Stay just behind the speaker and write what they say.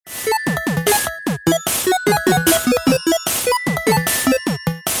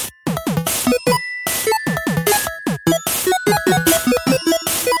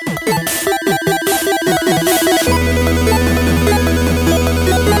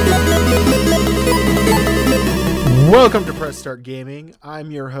Welcome to Press Start Gaming. I'm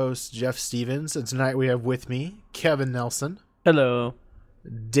your host, Jeff Stevens, and tonight we have with me Kevin Nelson. Hello.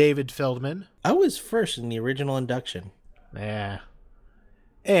 David Feldman. I was first in the original induction. Yeah.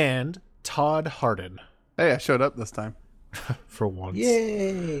 And Todd Harden. Hey, I showed up this time. For once.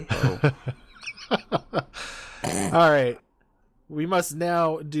 Yay! All right. We must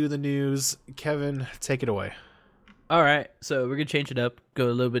now do the news. Kevin, take it away. All right, so we're going to change it up, go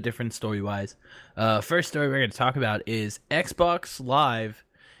a little bit different story-wise. First story we're going to talk about is Xbox Live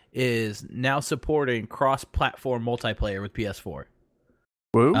is now supporting cross-platform multiplayer with PS4.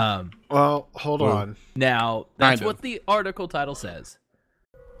 Woo? Well, hold on. Now, that's Kind of. what the article title says.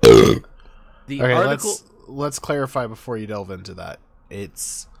 The Okay, article... let's clarify before you delve into that.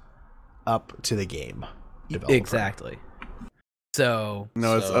 It's up to the game developer. Exactly. So...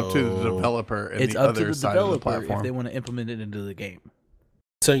 No, it's up to the developer and it's the up to other the side of the developer if platform. they want to implement it into the game.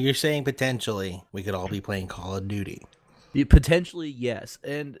 So you're saying potentially we could all be playing Call of Duty? Potentially, yes.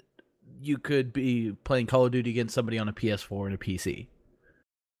 And you could be playing Call of Duty against somebody on a PS4 and a PC.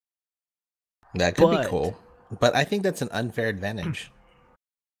 That could But- be cool. But I think that's an unfair advantage.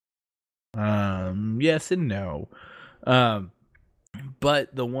 Yes and no.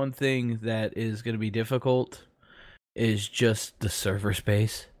 But the one thing that is going to be difficult is just the server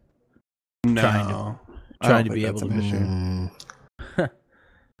space. No, trying to- I trying don't to think be that's able an to-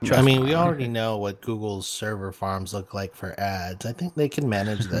 issue. I mean, we already know what Google's server farms look like for ads. I think they can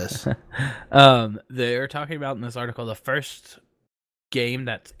manage this. They're talking about in this article the first game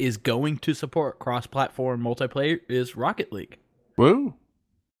that is going to support cross-platform multiplayer is Rocket League. Woo?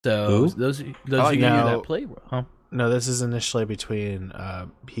 So Who? those of like you now- that play, huh? No, this is initially between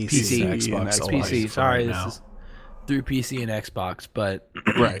PC, PC and and Xbox. Xbox. Live PC. for Sorry, right this now. is through PC and Xbox, but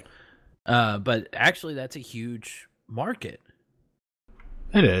Right. but actually that's a huge market.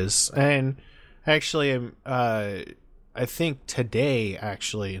 It is, and actually, I think today,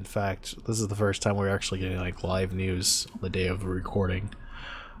 actually, in fact, this is the first time we're actually getting like live news on the day of the recording.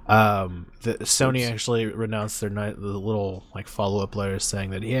 The Sony actually announced their the little like follow up letter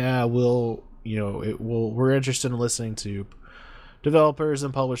saying that we're interested in listening to developers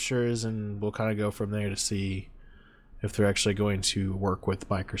and publishers, and we'll kind of go from there to see if they're actually going to work with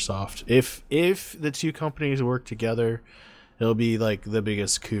Microsoft. If the two companies work together, it'll be like the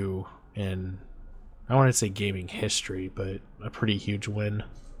biggest coup in, I want to say gaming history, but a pretty huge win.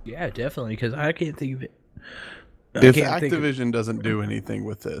 Yeah, definitely, because I can't think of it. If Activision doesn't do anything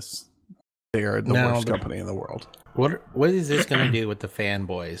with this, they are the No, worst but- company in the world. What is this going to do with the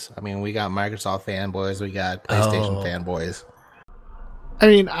fanboys? I mean, we got Microsoft fanboys, we got PlayStation fanboys. I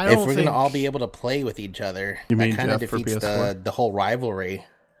mean, I don't If we're think going to all be able to play with each other, You that mean kind of Jeff for defeats PS4? the whole rivalry.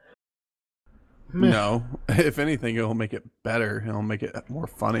 No. If anything, it'll make it better. It'll make it more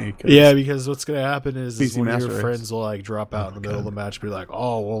funny. 'cause Yeah, because what's going to happen is PC one of Master your Race. friends will like drop out in the middle of the match and be like,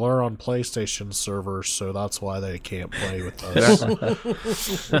 oh, well, they're on PlayStation servers, so that's why they can't play with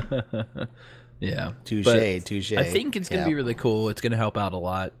us. Yeah, Touche, But touche. I think it's going to be really cool. It's going to help out a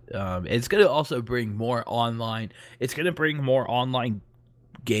lot. It's going to also bring more online. It's going to bring more online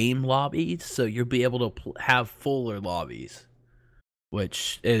game lobbies, so you'll be able to have fuller lobbies,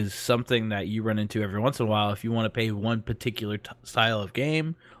 which is something that you run into every once in a while. If you want to play one particular style of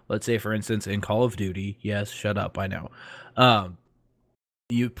game, let's say, for instance, in Call of Duty. Yes, shut up, I know.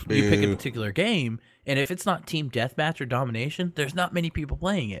 You pick a particular game, and if it's not team deathmatch or domination, there's not many people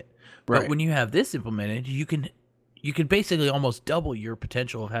playing it. But Right. when you have this implemented, you can basically almost double your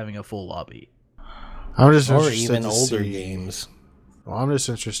potential of having a full lobby. I'm just Or interested even to older see- games. Well, I'm just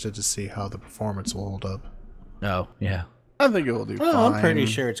interested to see how the performance will hold up. Oh, yeah. I think it will do Well, fine. I'm pretty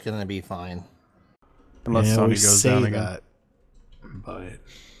sure it's going to be fine. Unless Yeah, Sony we goes say down again. that. But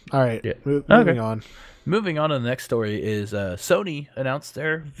all right, Yeah. moving on. Moving on to the next story is Sony announced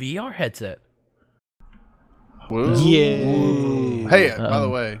their VR headset. Woo. Yay. Hey, by the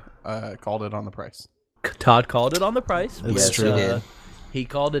way, I called it on the price. Todd called it on the price. That's Yes, true. he did. He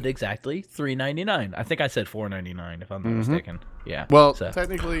called it exactly $399. I think I said $499 if I'm not mistaken. Yeah. Well, So,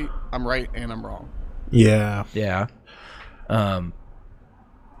 technically, I'm right and I'm wrong. Yeah, yeah.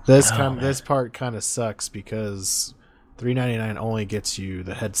 this part kind of sucks because $399 only gets you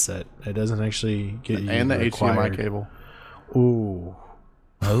the headset. It doesn't actually get you And the HDMI required- cable Ooh.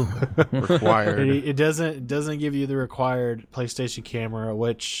 Oh. required. It doesn't give you the required PlayStation camera,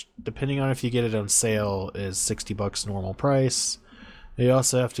 which, depending on if you get it on sale, is $60 normal price. You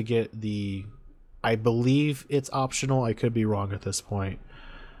also have to get I believe it's optional. I could be wrong at this point.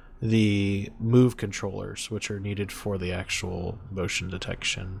 the Move controllers, which are needed for the actual motion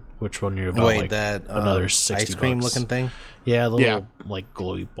detection. Which one you're about? Wait, like that another $60 ice cream looking thing? Yeah, little like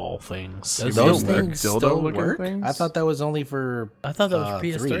glowy ball things. Those things dildo still looking work? things? I thought that was only for. I thought that was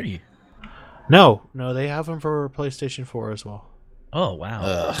PS3. 3. No, they have them for PlayStation 4 as well. Oh wow.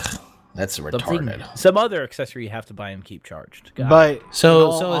 Ugh, that's retarded. Some other accessory you have to buy and keep charged. Got it. But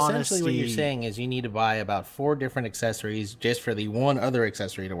So in all essentially, what you're honesty- saying is you need to buy about 4 different accessories just for the one other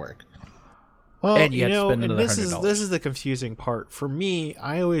accessory to work. Well, And you have to spend and another this $100. is the confusing part. For me,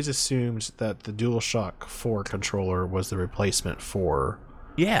 I always assumed that the DualShock 4 controller was the replacement for.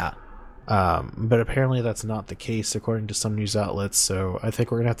 Yeah. But apparently that's not the case according to some news outlets. So I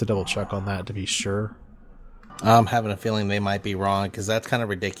think we're gonna have to double check on that to be sure. I'm having a feeling they might be wrong because that's kind of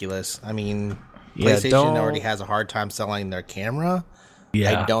ridiculous. I mean, Yeah, PlayStation don't- already has a hard time selling their camera.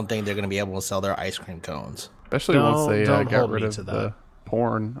 Yeah. I don't think they're going to be able to sell their ice cream cones. Especially once they don't got hold rid me of to the that.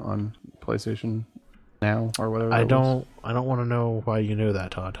 porn on PlayStation Now or whatever. I don't want to know why you know that,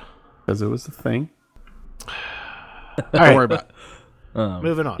 Todd. Because it was the thing. All Don't right, worry about it.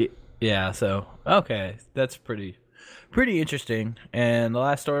 moving on. Yeah, so okay, that's pretty interesting. And the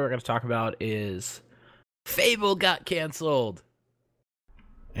last story we're going to talk about is Fable got canceled.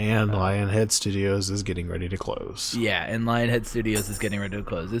 And Lionhead Studios is getting ready to close. Yeah, and Lionhead Studios is getting ready to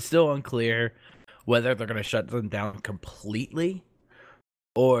close. It's still unclear whether they're going to shut them down completely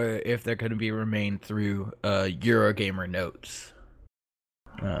or if they're going to be remain through Eurogamer notes.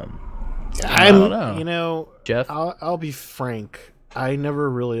 I don't know. You know, Jeff? I'll be frank. I never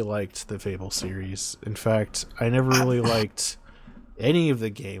really liked the Fable series. In fact, I never really liked any of the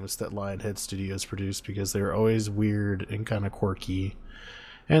games that Lionhead Studios produced because they were always weird and kind of quirky,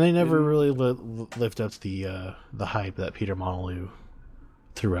 and they never really lived up to the hype that Peter Molyneux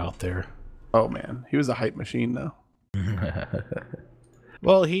threw out there. Oh man, he was a hype machine though.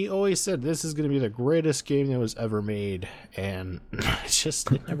 Well, he always said this is going to be the greatest game that was ever made, and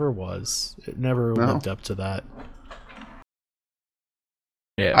it never was. It never lived up to that.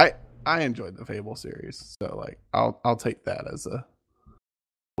 Yeah. I enjoyed the Fable series, so like I'll take that as a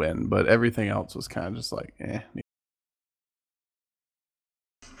win. But everything else was kind of just like, eh.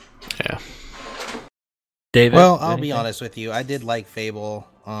 Yeah. David? Well, I'll be anything? honest with you. I did like Fable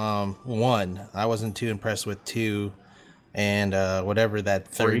 1. I wasn't too impressed with 2 and whatever that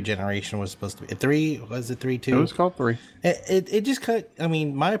third 3. generation was supposed to be. 3? Was it 3 It too? was called 3. It just cut. I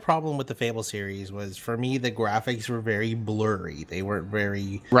mean, my problem with the Fable series was, for me, the graphics were very blurry. They weren't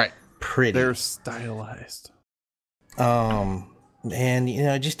very Right. pretty. They're stylized. And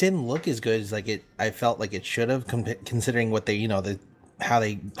it just didn't look as good as I felt like it should have, considering what they, how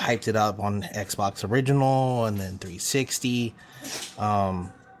they hyped it up on Xbox Original and then 360.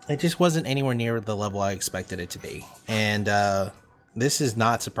 It just wasn't anywhere near the level I expected it to be. And this is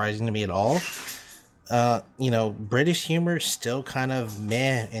not surprising to me at all. British humor is still kind of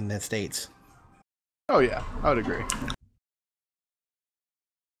meh in the States. Oh yeah, I would agree.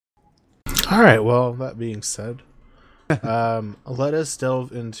 All right. Well, that being said, let us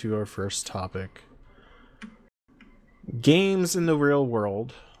delve into our first topic. Games in the real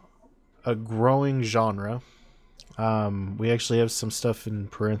world, a growing genre. We actually have some stuff in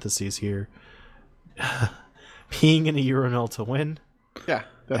parentheses here. Being in a urinal to win, Yeah,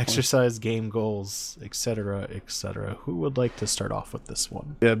 definitely. exercise game goals, etc., etc. Who would like to start off with this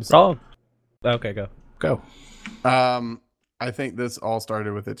one? Dibs. Oh. Okay, go. Go. I think this all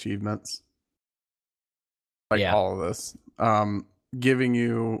started with achievements. Yeah. All of this. Giving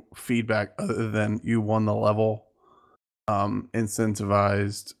you feedback other than you won the level.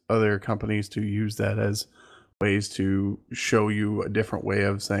 Incentivized other companies to use that as ways to show you a different way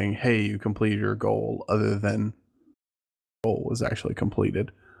of saying, hey, you completed your goal other than goal was actually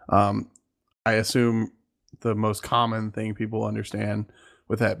completed. I assume the most common thing people understand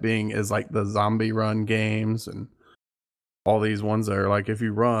with that being is like the zombie run games and all these ones that are like, if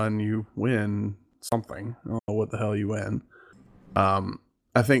you run, you win something. I don't know what the hell you win.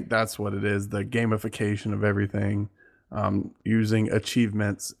 I think that's what it is, the gamification of everything. Using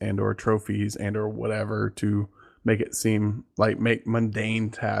achievements and or trophies and or whatever to make it seem like make mundane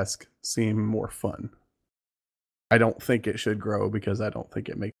tasks seem more fun. I don't think it should grow because I don't think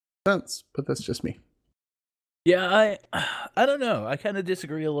it makes sense, but that's just me. Yeah, I don't know. I kind of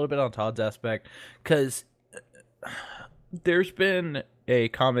disagree a little bit on Todd's aspect because there's been a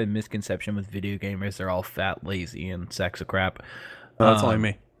common misconception with video gamers. They're all fat, lazy, and sacks of crap. That's only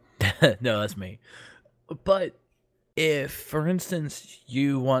me. No, that's me. But if, for instance,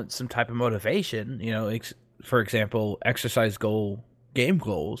 you want some type of motivation, for example, game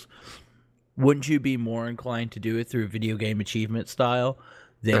goals, wouldn't you be more inclined to do it through video game achievement style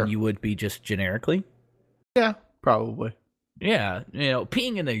than Sure. you would be just generically. Yeah, probably. Yeah,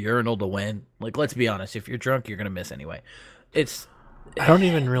 peeing in the urinal to win. Like, let's be honest, if you're drunk, you're gonna miss anyway. It's I don't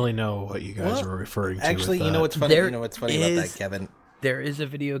even really know what you guys Well, were referring to. Actually, with you know that. what's funny? There You know what's funny about is- that, Kevin? there is a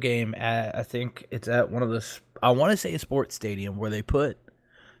video game at, I think it's at one of the I want to say a sports stadium where they put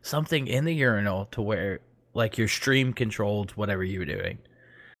something in the urinal to where like your stream controlled whatever you were doing,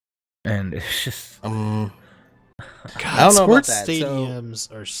 and it's just Um, God, I don't know about sports that, so-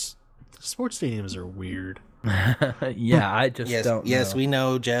 stadiums are sports stadiums are weird. yeah, I just yes, don't. yes, know. we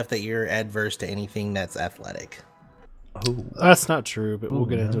know, Jeff, that you're adverse to anything that's athletic. Oh. That's not true, but we'll Ooh,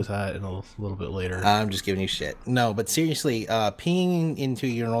 get no. into that in a little bit later. I'm just giving you shit. No, but seriously, peeing into a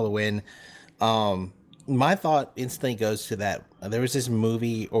urinal to win. My thought instantly goes to that. There was this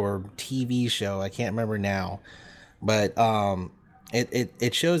movie or TV show, I can't remember now, but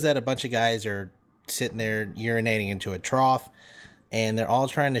it shows that a bunch of guys are sitting there urinating into a trough, and they're all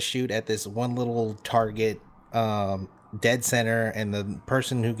trying to shoot at this one little target, dead center, and the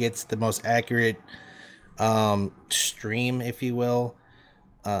person who gets the most accurate stream, if you will,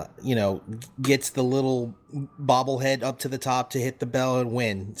 gets the little bobblehead up to the top to hit the bell and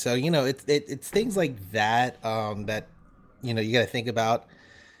win. So, it's things like that that, you got to think about.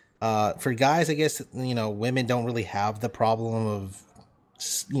 For guys, I guess, women don't really have the problem of,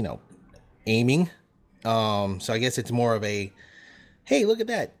 aiming. So I guess it's more of a, hey, look at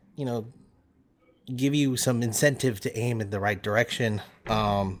that, give you some incentive to aim in the right direction.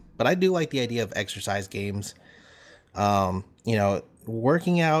 But I do like the idea of exercise games.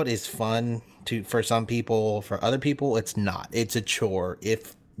 Working out is fun for some people. For other people, it's not. It's a chore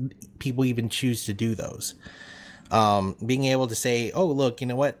if people even choose to do those. Being able to say, oh, look, you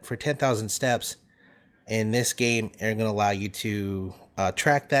know what? For 10,000 steps in this game, they're going to allow you to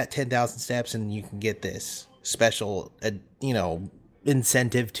track that 10,000 steps, and you can get this special,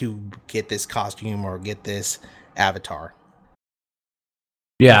 incentive to get this costume or get this avatar.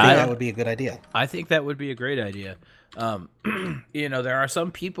 I Yeah, think that would be a good idea. I think that would be a great idea. There are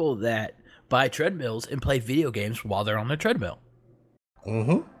some people that buy treadmills and play video games while they're on their treadmill.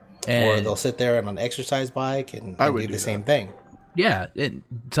 Mm-hmm. Or And they'll sit there on an exercise bike and I would do do the that. same thing. yeah, and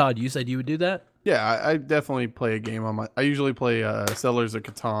Todd, you said you would do that? Yeah, I definitely play a game on my. I usually play Settlers of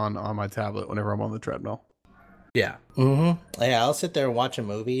Catan on my tablet whenever I'm on the treadmill. Yeah. Mm-hmm. Yeah, I'll sit there and watch a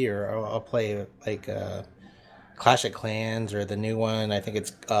movie, or I'll play like Clash of Clans or the new one. I think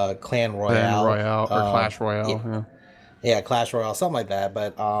it's Clan Royale. Royale or Clash Royale. yeah. Yeah. Yeah, Clash Royale, something like that.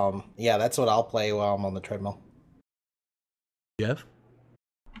 But yeah, that's what I'll play while I'm on the treadmill. Jeff?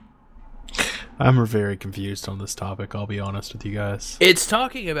 I'm very confused on this topic. I'll be honest with you guys. It's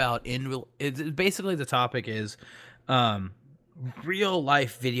talking about it's basically the topic is real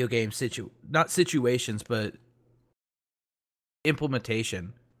life video game not situations, but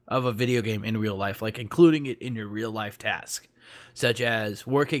implementation of a video game in real life, like including it in your real life task, such as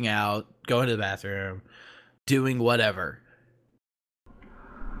working out, going to the bathroom, doing whatever.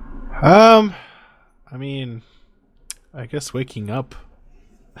 I mean, I guess waking up.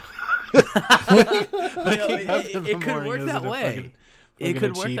 Waking up in the It could morning work isn't that a way. It fucking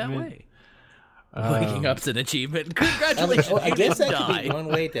could work that achievement. way. Waking up's an achievement. I, mean, Congratulations, I you guess didn't that could die. be one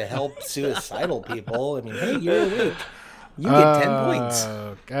way to help suicidal people. I mean, hey, you're awake. You get 10 points.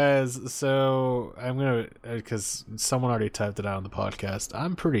 Guys, so I'm going to, because someone already typed it out on the podcast,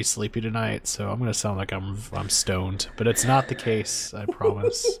 I'm pretty sleepy tonight, so I'm going to sound like I'm stoned, but it's not the case, I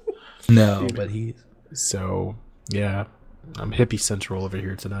promise. No, but he's So, yeah, I'm hippie central over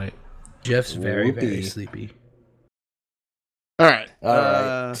here tonight. Jeff's very, very Whoopee. sleepy. All right. All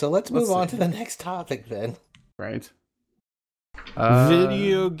right. So let's move let's on see. to the next topic then. Right.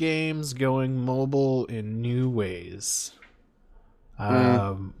 Video games going mobile in new ways. This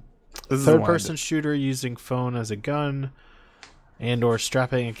is Third one I person shooter using phone as a gun and or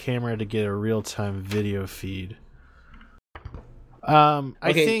strapping a camera to get a real-time video feed. I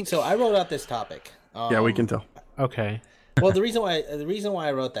Okay, think so I wrote out this topic. Yeah, we can tell. okay. Well, the reason why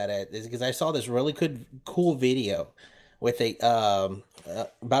I wrote that is because I saw this really cool video with a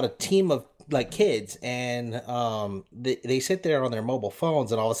about a team of like kids, and they sit there on their mobile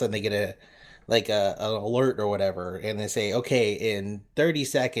phones, and all of a sudden they get an alert or whatever, and they say, okay, in 30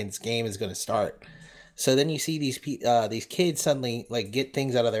 seconds, game is going to start. So then you see these kids suddenly like get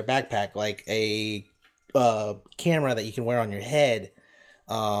things out of their backpack, like a camera that you can wear on your head,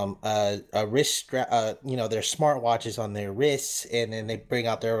 a wrist strap, their smartwatches on their wrists, and then they bring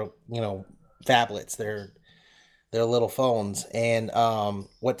out their phablets, their little phones, and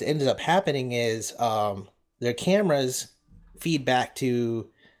what ended up happening is their cameras feed back to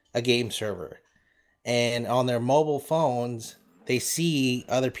a game server, and on their mobile phones they see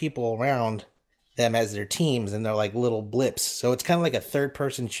other people around them as their teams, and they're like little blips. So it's kind of like a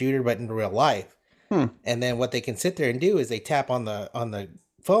third-person shooter, but in real life. And then what they can sit there and do is they tap on the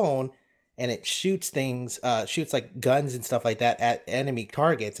phone, and it shoots things, shoots like guns and stuff like that at enemy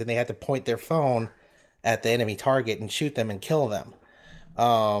targets, and they have to point their phone at the enemy target and shoot them and kill them.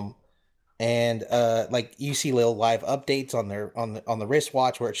 Like you see little live updates on the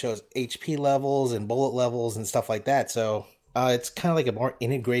wristwatch where it shows HP levels and bullet levels and stuff like that. So it's kind of like a more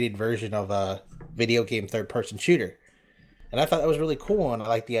integrated version of a video game third-person shooter, and I thought that was really cool, and I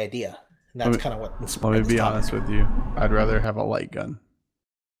like the idea. And that's kind of what inspired. Let me be honest with you. I'd rather have a light gun.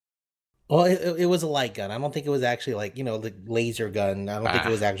 Well, it was a light gun. I don't think it was actually like, the laser gun. I don't think it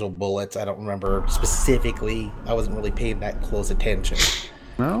was actual bullets. I don't remember specifically. I wasn't really paying that close attention.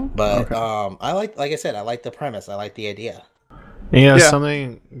 No? But like I said, I like the premise. I like the idea. Yeah,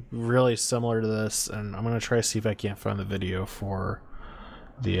 something really similar to this, and I'm going to try to see if I can't find the video for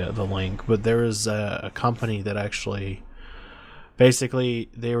the link. But there was a company that actually, basically,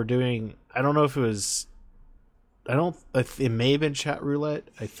 they were doing, I don't know if it was, it may have been chat roulette.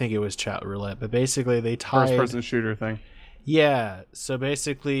 I think it was chat roulette, but basically they tied first-person shooter thing. Yeah, so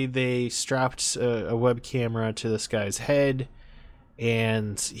basically they strapped a web camera to this guy's head,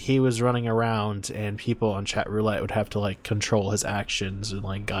 and he was running around, and people on chat roulette would have to like control his actions and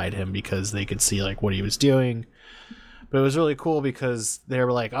like guide him because they could see like what he was doing. But it was really cool because they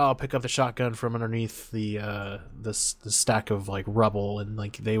were like, "Oh, pick up the shotgun from underneath the stack of like rubble," and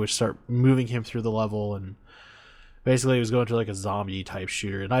like they would start moving him through the level, and basically it was going to like a zombie type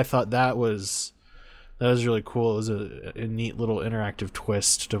shooter. And I thought that was really cool. It was a neat little interactive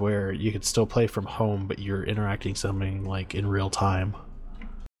twist to where you could still play from home, but you're interacting something like in real time.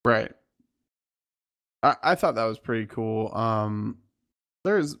 Right. I thought that was pretty cool.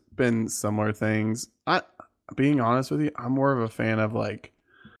 There's been similar things. Being honest with you, I'm more of a fan of like,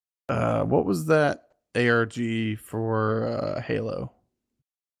 what was that ARG for Halo?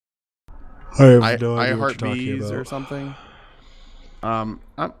 I have no idea I what Heart you're talking Bees about. or something. I'm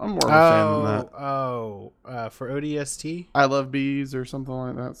more of a fan than that. For ODST? I Love Bees or something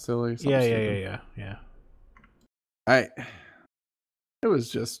like that. Silly. Yeah. It was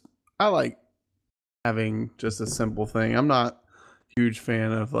just, I like having just a simple thing. I'm not a huge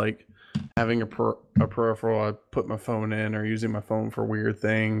fan of like having a peripheral I put my phone in or using my phone for weird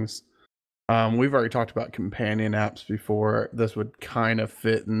things. We've already talked about companion apps before. This would kind of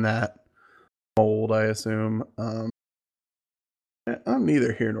fit in that mold, I assume. I'm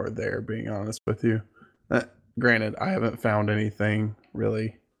neither here nor there, being honest with you. Granted, I haven't found anything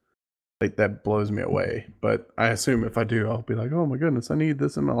really like that blows me away, but I assume if I do, I'll be like, "Oh my goodness, I need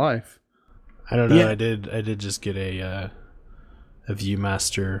this in my life." I don't know. Yeah. I did just get a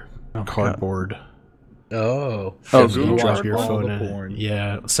ViewMaster cardboard. Oh, Oh, You Google drop Cardboard? your all phone the in it. porn.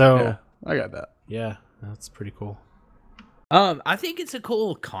 Yeah. So Yeah, I got that. yeah, that's pretty cool. I think it's a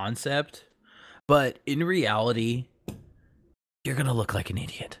cool concept, but in reality, you're gonna look like an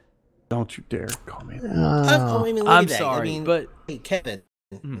idiot. Don't you dare call me that. I mean, look I'm at that. sorry, I mean, but hey, Kevin,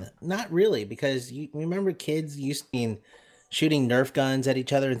 not really, because you remember kids used to be shooting Nerf guns at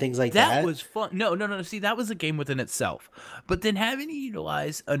each other and things like that. that was fun. No. See, that was a game within itself. But then having to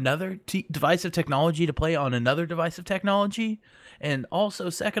utilize another device of technology to play on another device of technology, and also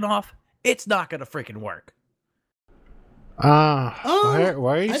second off, it's not gonna freaking work. Why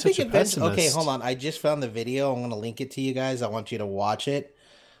are you I such think a pessimist? Okay, hold on. I just found the video. I'm going to link it to you guys. I want you to watch it.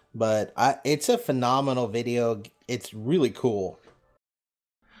 But it's a phenomenal video. It's really cool.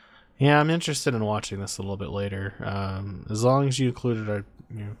 Yeah, I'm interested in watching this a little bit later. As long as you included our,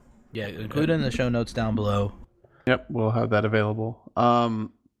 Yeah, include it in the show notes down below, Yep, we'll have that available.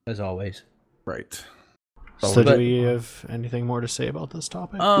 as always. Right. So, but- do we have anything more to say about this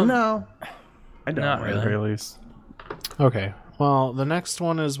topic? No, I don't. Not At the really. very least. Okay. Well, the next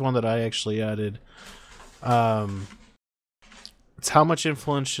one is one that I actually added. It's how much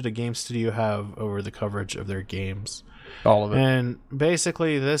influence should a game studio have over the coverage of their games? All of it. And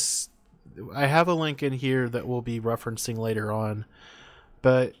basically this, I have a link in here that we'll be referencing later on.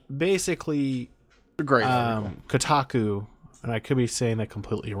 But basically, It's a great article. Kotaku, and I could be saying that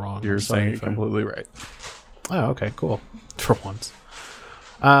completely wrong. You're I'm sorry saying it if I- completely right. Oh, okay, cool. For once.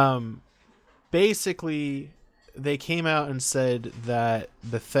 Basically, they came out and said that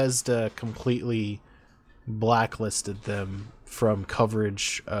Bethesda completely blacklisted them from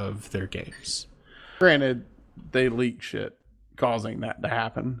coverage of their games. Granted, they leak shit, causing that to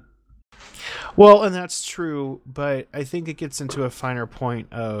happen. Well, and that's true, but I think it gets into a finer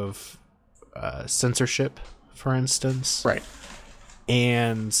point of censorship, for instance. Right.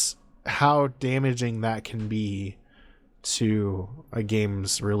 And how damaging that can be to a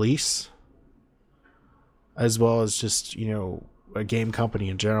game's release, as well as just, a game company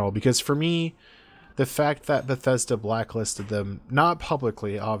in general. Because for me, the fact that Bethesda blacklisted them, not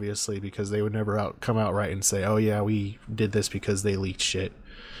publicly, obviously, because they would never come out right and say, oh yeah, we did this because they leaked shit.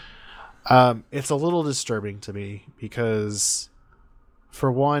 It's a little disturbing to me because,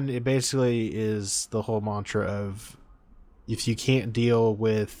 for one, it basically is the whole mantra of, if you can't deal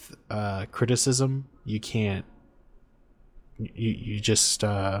with criticism, you can't. You just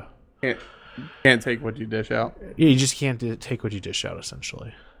can't take what you dish out. You just can't take what you dish out.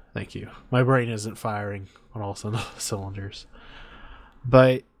 Essentially, thank you. My brain isn't firing on all cylinders,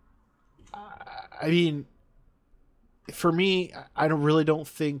 but I mean, for me, I don't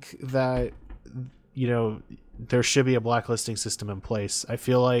think that there should be a blacklisting system in place. I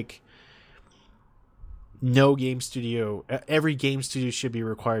feel like every game studio should be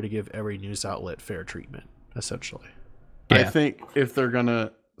required to give every news outlet fair treatment, essentially. Yeah. I think if they're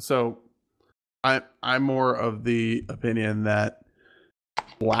gonna, I'm more of the opinion that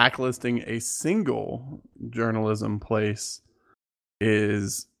blacklisting a single journalism place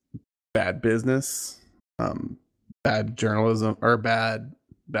is bad business, bad journalism, or bad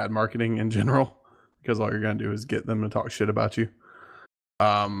marketing in general, because all you're gonna do is get them to talk shit about you.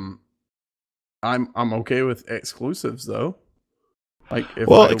 I'm okay with exclusives though. Like,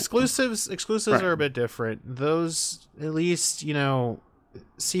 exclusives right. are a bit different. Those, at least,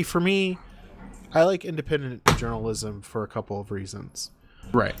 see, for me, I like independent journalism for a couple of reasons.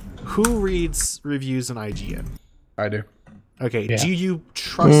 Right. Who reads reviews in IGN? I do. Okay. Yeah. Do you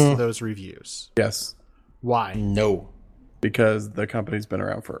trust those reviews? Yes. Why? No. Because the company's been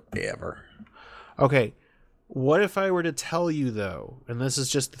around forever. Okay. What if I were to tell you, though, and this is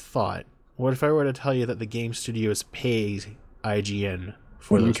just a thought, what if I were to tell you that the game studios pay IGN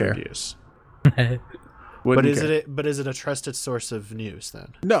for Wouldn't those care. reviews? But is it a trusted source of news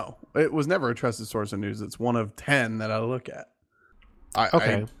then? No, it was never a trusted source of news. It's one of 10 that I look at.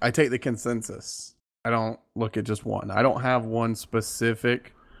 I take the consensus. I don't look at just one. I don't have one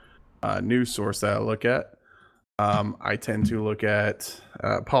specific news source that I look at. I tend to look at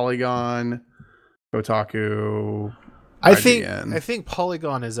Polygon, Kotaku. I IGN. think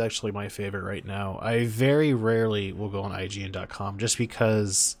Polygon is actually my favorite right now. I very rarely will go on IGN.com just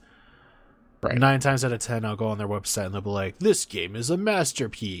because 9 times out of 10 I'll go on their website and they'll be like, this game is a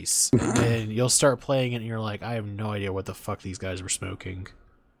masterpiece. And then you'll start playing it and you're like, I have no idea what the fuck these guys were smoking.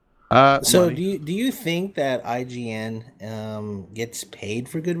 So money. do you think that IGN gets paid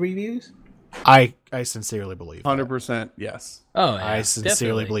for good reviews? I sincerely believe that. 100% yes. Oh, yeah, I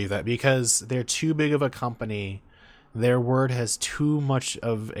sincerely definitely. believe that because they're too big of a company. Their word has too much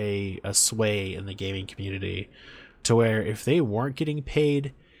of a sway in the gaming community to where if they weren't getting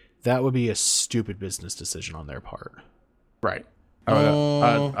paid, that would be a stupid business decision on their part. Right.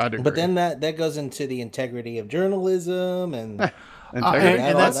 I'd agree. But then that goes into the integrity of journalism and Integrity.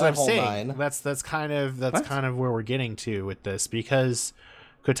 And that's what I'm whole saying. nine. That's kind of where we're getting to with this, because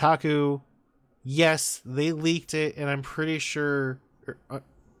Kotaku, yes, they leaked it, and I'm pretty sure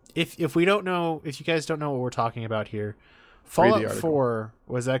if you guys don't know what we're talking about here, Fallout 4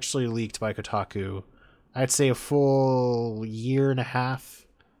 was actually leaked by Kotaku. I'd say a full year and a half,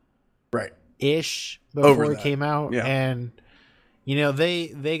 right, ish Over before it that. came out, Yeah. and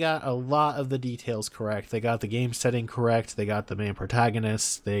they got a lot of the details correct. They got the game setting correct. They got the main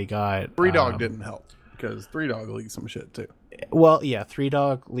protagonist. They got Three Dog didn't help because Three Dog leaked some shit too. Well, yeah, Three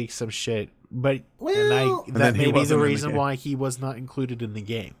Dog leaked some shit, but Well, And that then he may be wasn't the in the reason game. why he was not included in the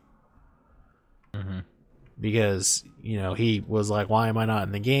game. Mm-hmm. Because, he was like, why am I not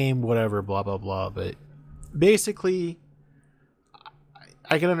in the game? Whatever, blah, blah, blah. But basically,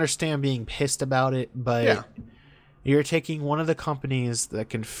 I can understand being pissed about it, but Yeah. you're taking one of the companies that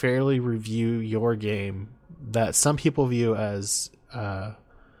can fairly review your game that some people view as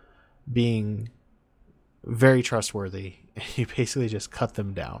being very trustworthy. You basically just cut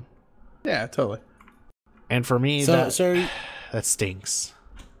them down. Yeah, totally. And for me, that stinks.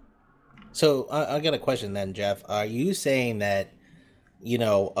 So I got a question then, Jeff. Are you saying that,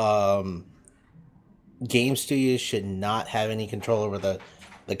 game studios should not have any control over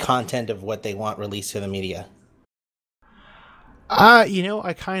the content of what they want released to the media?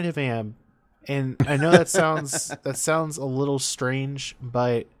 I kind of am. And I know that sounds a little strange,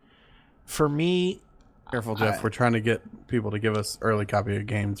 but for me, Careful, Jeff. We're trying to get people to give us early copy of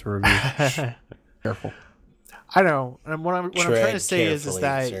games to review. Careful. I know. And what I'm trying to say is carefully,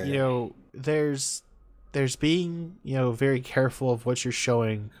 that, sir. there's being, very careful of what you're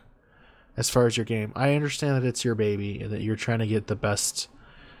showing as far as your game. I understand that it's your baby and that you're trying to get the best,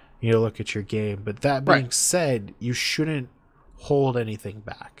 look at your game. But that being Right. said, you shouldn't hold anything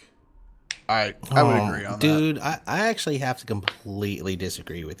back. I would agree on Dude, I actually have to completely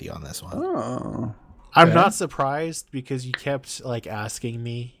disagree with you on this one. that. Oh. I'm Okay. not surprised because you kept like asking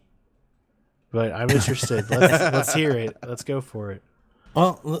me, but I'm interested. let's hear it. Let's go for it.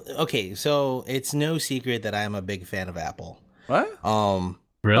 Well, okay, so it's no secret that I am a big fan of Apple. What? Um,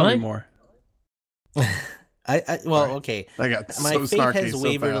 Tell me Really? more. well, okay. I got My so faith snarky has so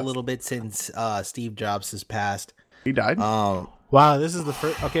wavered a fast. little bit since Steve Jobs has passed. He died? Wow, this is the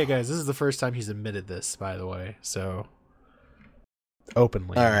first. Okay, guys, this is the first time he's admitted this, by the way. So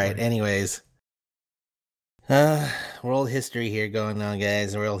openly. All right. Anyways, world history here going on,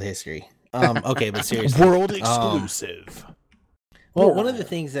 guys. World history. Okay, but seriously, World exclusive. well, one of the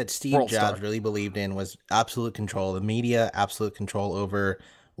things that Steve World Jobs Star. really believed in was absolute control of the media, absolute control over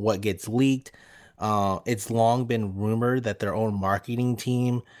what gets leaked. It's long been rumored that their own marketing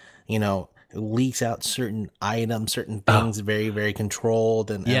team, leaks out certain items, certain things, very, very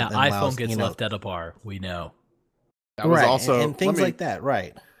controlled, and Yeah, and iPhone allows, gets left at a bar. We know. That was right, also and things like that,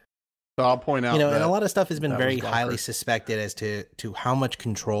 right? So I'll point out And that a lot of stuff has been that very was Gawker. highly suspected as to how much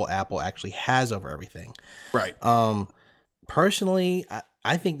control Apple actually has over everything. right. Personally,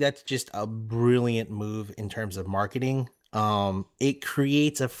 I think that's just a brilliant move in terms of marketing. It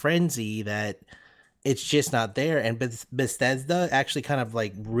creates a frenzy that it's just not there, and Bethesda actually kind of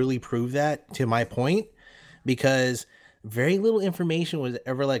like really proved that to my point, because very little information was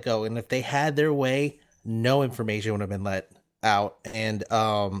ever let go, and if they had their way, no information would have been let out, and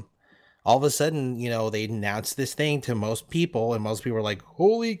all of a sudden, they announced this thing to most people, and most people were like,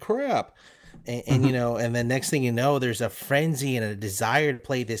 "Holy crap!" And and then next thing you know, there's a frenzy and a desire to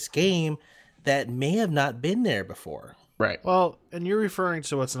play this game that may have not been there before. Right. Well, and you're referring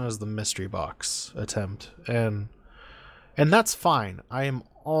to what's known as the mystery box attempt, and that's fine. I am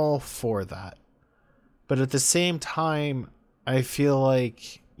all for that. But at the same time, I feel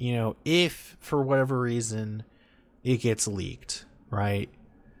like, if for whatever reason it gets leaked, right?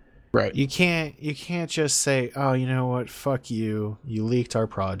 Right. You can't just say, "Oh, you know what? Fuck you. You leaked our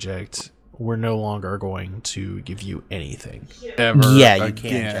project. We're no longer going to give you anything." Ever Yeah, you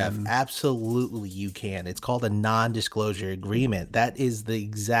again. can, Jeff. Absolutely, you can. It's called a non-disclosure agreement. That is the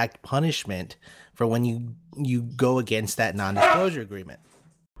exact punishment for when you go against that non-disclosure agreement.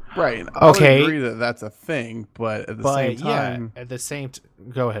 Right. Okay. I would agree that that's a thing, but at the same time, at the same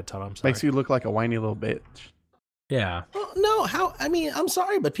go ahead, Todd. I'm sorry. makes you look like a whiny little bitch. Yeah. Well, no, I'm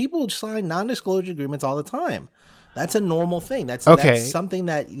sorry, but people sign non-disclosure agreements all the time. That's a normal thing. That's something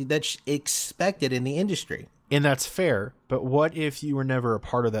that's expected in the industry. And that's fair, but what if you were never a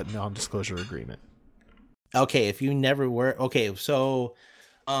part of that non-disclosure agreement? Okay, if you never were, okay, so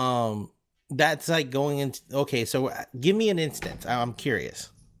that's like going into, okay, so give me an instance. I'm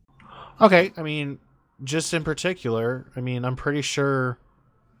curious. Okay, I mean, just in particular, I mean, I'm pretty sure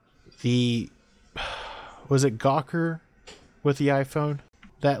was it Gawker with the iPhone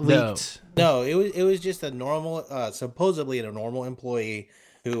that leaked? No, it was just a normal, supposedly a normal employee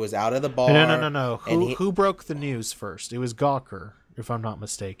who was out of the bar. No. Who broke the news first? It was Gawker, if I'm not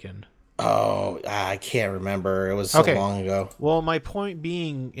mistaken. Oh, I can't remember. It was so long ago. Well, my point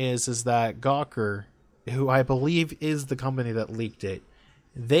being is that Gawker, who I believe is the company that leaked it,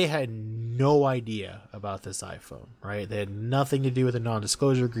 they had no idea about this iPhone, right? They had nothing to do with the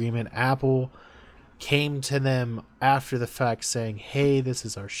non-disclosure agreement. Apple came to them after the fact saying, "Hey, this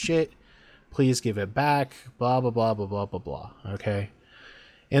is our shit. Please give it back." Blah, blah, blah, blah, blah, blah, blah. Okay?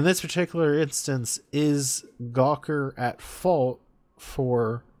 In this particular instance, is Gawker at fault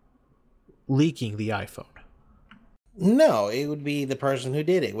for leaking the iPhone? No, it would be the person who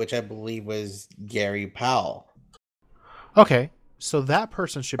did it, which I believe was Gary Powell. Okay, so that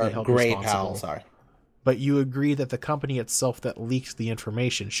person should be Or held Gray responsible. Powell, sorry. But you agree that the company itself that leaks the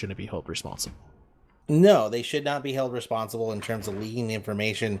information shouldn't be held responsible. No, they should not be held responsible in terms of leaking the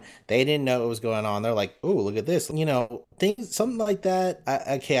information. They didn't know what was going on. They're like, "Oh, look at this." Things, something like that.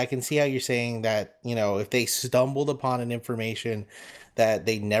 I can see how you're saying that, if they stumbled upon an information that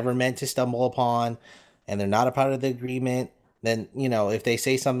they never meant to stumble upon and they're not a part of the agreement, then, if they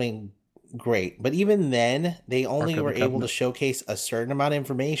say something, great. But even then, they only were able to showcase a certain amount of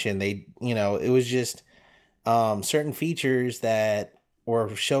information. They, it was just certain features that were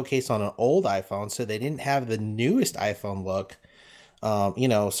showcased on an old iPhone, so they didn't have the newest iPhone look.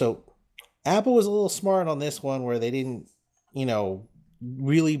 So Apple was a little smart on this one, where they didn't,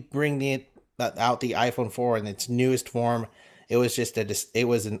 really bring out the iPhone 4 in its newest form. It was just it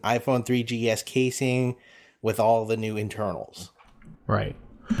was an iPhone 3GS casing with all the new internals. Right.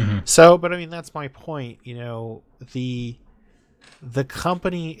 Mm-hmm. So, but I mean, that's my point. The the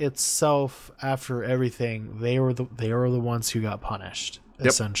company itself, after everything, they were the ones who got punished,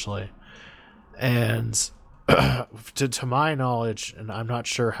 essentially. And to my knowledge, and I'm not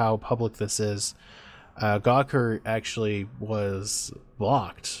sure how public this is, Gawker actually was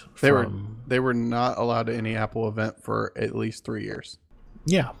blocked. They were not allowed to any Apple event for at least 3 years.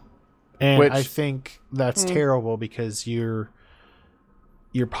 Yeah, and Which, I think that's terrible because you're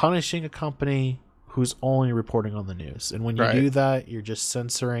punishing a company who's only reporting on the news, and when you do that, you're just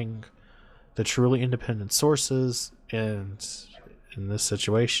censoring the truly independent sources. And in this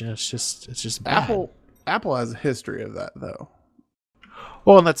situation, it's just bad. Apple has a history of that, though.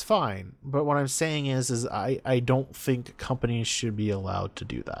 Well, and that's fine. But what I'm saying is I don't think companies should be allowed to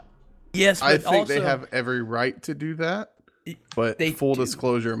do that. Yes, but I think also, they have every right to do that, but full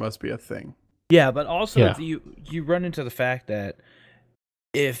disclosure must be a thing. Yeah, but also if you run into the fact that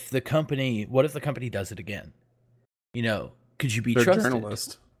what if the company does it again? Could you be They're trusted?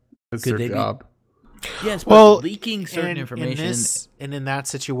 journalists. It's Could their they job. Yes, but leaking certain in information. In that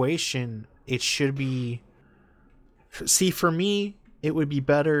situation, it should be. See, for me, it would be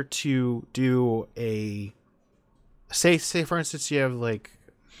better to do a. Say for instance, you have like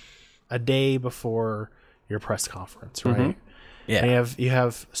a day before your press conference, right? Mm-hmm. Yeah. And you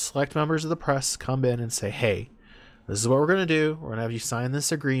have select members of the press come in and say, "Hey, this is what we're going to do. We're going to have you sign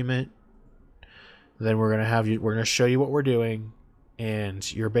this agreement. Then we're going to show you what we're doing,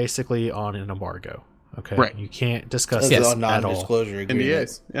 and you're basically on an embargo. Okay, right? You can't discuss It's this a non-disclosure agreement.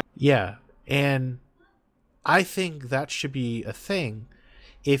 NDAs. Yeah, and I think that should be a thing.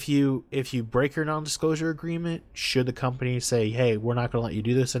 If you break your non-disclosure agreement, should the company say, "Hey, we're not going to let you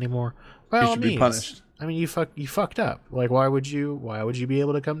do this anymore"? By all should means. be punished. I mean, you fucked up. Like, why would you be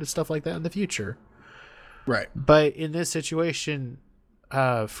able to come to stuff like that in the future? Right. But in this situation,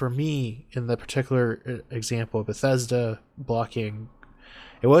 for me, in the particular example of Bethesda blocking,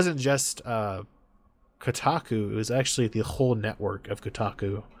 it wasn't just Kotaku. It was actually the whole network of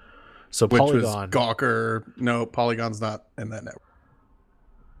Kotaku. So Which Polygon. was Gawker. No, Polygon's not in that network.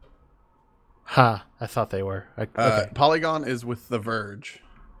 I thought they were. Okay. Polygon is with The Verge.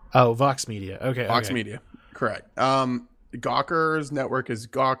 Oh, Vox Media. Okay. Vox Media. Correct. Gawker's network is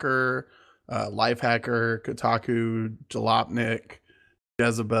Gawker, Lifehacker, Kotaku, Jalopnik,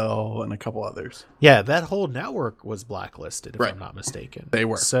 Jezebel, and a couple others. Yeah, that whole network was blacklisted, if Right. I'm not mistaken. They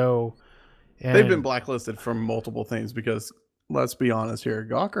were. So They've been blacklisted from multiple things because, let's be honest here,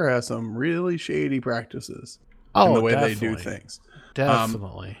 Gawker has some really shady practices in the way they do things.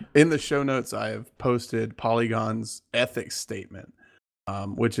 Definitely. In the show notes, I have posted Polygon's ethics statement,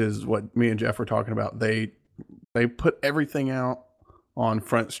 which is what me and Jeff were talking about. They put everything out on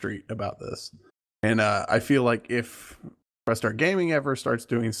Front Street about this. And I feel like if Press Start Gaming ever starts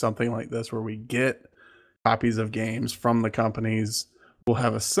doing something like this where we get copies of games from the companies, we'll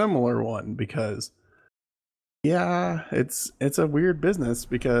have a similar one because it's a weird business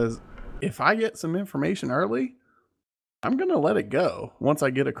because if I get some information early, I'm going to let it go once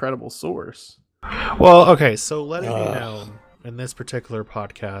I get a credible source. Well, okay, so let it be known in this particular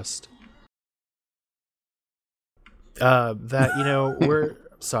podcast that, we're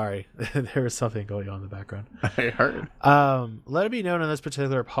sorry, there was something going on in the background. I heard. Let it be known in this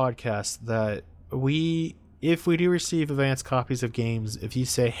particular podcast that if we do receive advanced copies of games, if you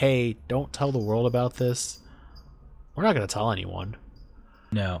say, "Hey, don't tell the world about this," we're not going to tell anyone.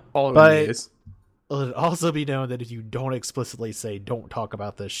 No. But let it also be known that if you don't explicitly say "don't talk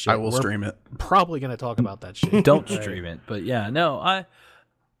about this shit," I will stream it. Probably going to talk about that shit. Don't stream it. But yeah, no,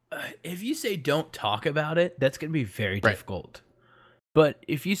 if you say don't talk about it, that's going to be very difficult. But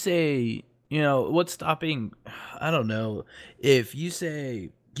if you say, what's stopping, I don't know, if you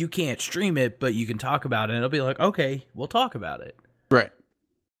say you can't stream it, but you can talk about it, it'll be like, okay, we'll talk about it. Right.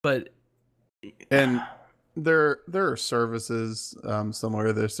 But and there are services similar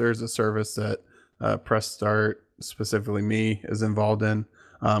to this. There's a service that Press Start, specifically me, is involved in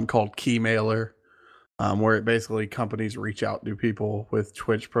called Keymailer, where it basically companies reach out to people with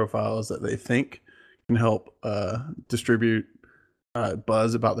Twitch profiles that they think can help distribute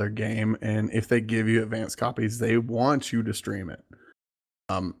buzz about their game, and if they give you advanced copies, they want you to stream it.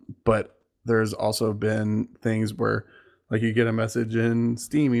 But there's also been things where, like, you get a message in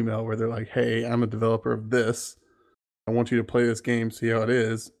Steam email where they're like, "Hey, I'm a developer of this. I want you to play this game, see how it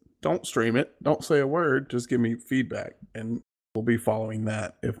is. Don't stream it. Don't say a word. Just give me feedback, and we'll be following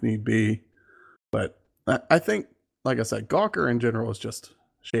that if need be." But I think, like I said, Gawker in general is just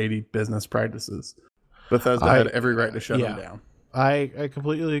shady business practices. Bethesda had every right to shut them down. I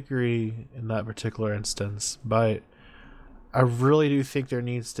completely agree in that particular instance, but I really do think there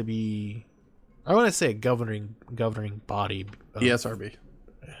needs to be I want to say a governing body. ESRB.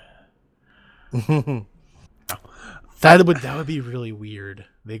 That would be really weird.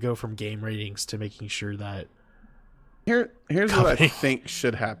 They go from game ratings to making sure that. Here's what I think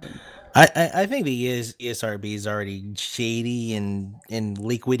should happen. I think the ESRB is already shady and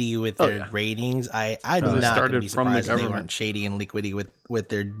liquidy with their ratings. I'm not going to be surprised if they weren't shady and liquidy with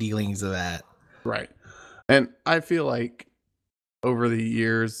their dealings of that. Right. And I feel like over the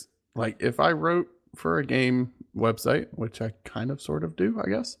years, like if I wrote for a game website, which I kind of sort of do, I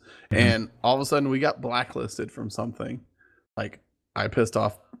guess, and all of a sudden we got blacklisted from something, like I pissed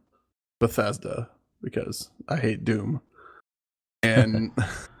off Bethesda because I hate Doom. And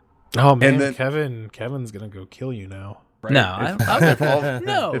oh man, and then, Kevin's gonna go kill you now. Right? No, if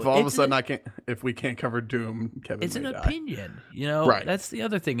all of a sudden if we can't cover Doom, Kevin it's an die. opinion, you know. Right. That's the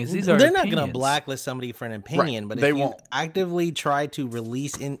other thing is they're not going to blacklist somebody for an opinion, but if they you won't actively try to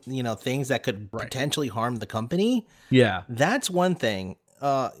release things that could potentially harm the company, that's one thing.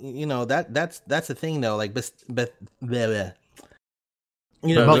 That's the thing though. Like,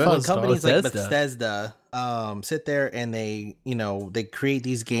 companies like Bethesda sit there and they create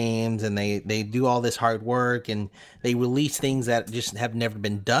these games and they do all this hard work and they release things that just have never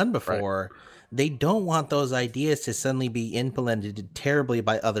been done before. Right. They don't want those ideas to suddenly be implemented terribly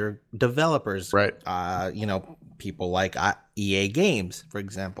by other developers. Right. People like EA Games, for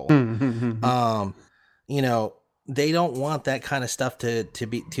example. They don't want that kind of stuff to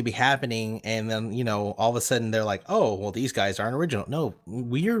be happening, and then all of a sudden they're like, oh well, these guys aren't original. No,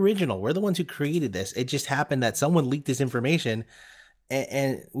 we're original. We're the ones who created this. It just happened that someone leaked this information,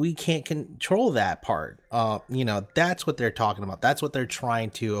 and we can't control that part. That's what they're talking about. That's what they're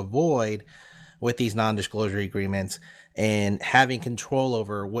trying to avoid with these non-disclosure agreements and having control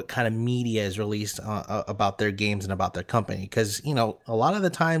over what kind of media is released about their games and about their company. Because a lot of the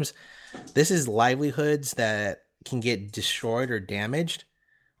times this is livelihoods that can get destroyed or damaged,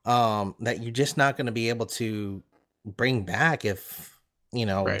 that you're just not going to be able to bring back if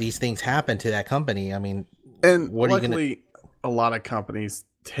these things happen to that company. I mean, and what luckily, a lot of companies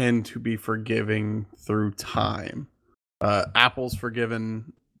tend to be forgiving through time. Apple's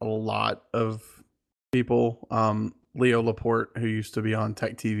forgiven a lot of people. Leo Laporte, who used to be on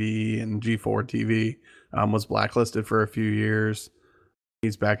Tech TV and G4 TV, was blacklisted for a few years.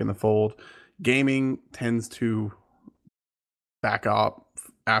 He's back in the fold. Gaming tends to back up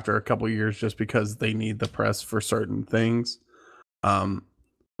after a couple years just because they need the press for certain things.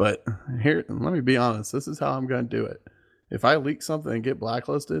 But here, let me be honest. This is how I'm going to do it. If I leak something and get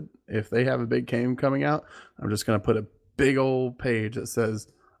blacklisted, if they have a big game coming out, I'm just going to put a big old page that says,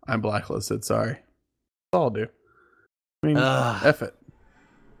 I'm blacklisted. Sorry. That's all I'll do. I mean, F it.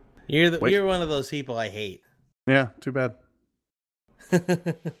 You're one of those people I hate. Yeah, too bad.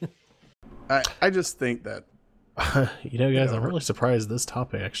 I just think that guys, I'm really surprised this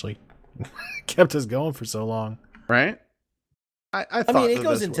topic actually kept us going for so long. Right? I mean, it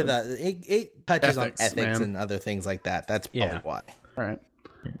goes into it touches on ethics and other things like that. That's probably why. Right.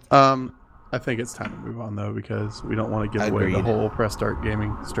 I think it's time to move on though, because we don't want to give away the whole Press Start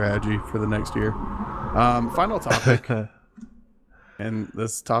Gaming strategy for the next year. Final topic. And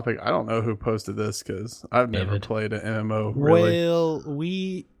this topic, I don't know who posted this because I've never played an MMO. Really. Well,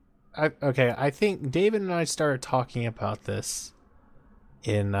 I think David and I started talking about this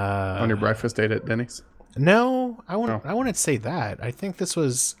in on your breakfast date at Denny's. No, I wouldn't say that. I think this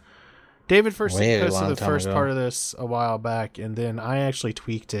was David first posted the first part of this a while back, and then I actually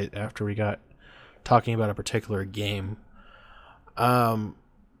tweaked it after we got talking about a particular game.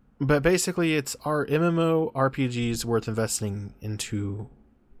 But basically, it's our MMO RPGs worth investing any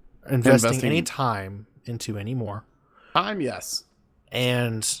time into anymore. Time, yes.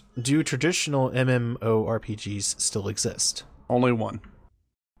 And do traditional MMO RPGs still exist? Only one.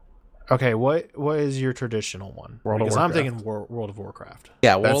 Okay, what is your traditional one? Because I'm thinking World of Warcraft.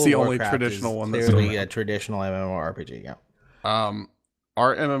 Yeah, that's the only traditional one. That's clearly a traditional MMORPG. Yeah.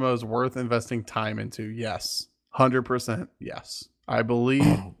 Are MMOs worth investing time into? Yes, 100%. Yes, I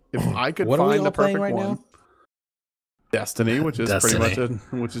believe if I could find the perfect one, now? Destiny, which is pretty much an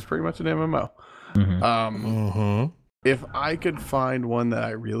MMO. Mm-hmm. If I could find one that I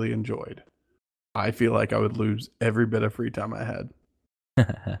really enjoyed, I feel like I would lose every bit of free time I had.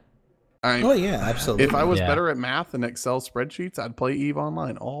 Oh yeah, absolutely. If I was better at math and Excel spreadsheets, I'd play EVE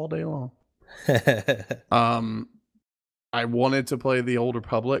Online all day long. I wanted to play the Old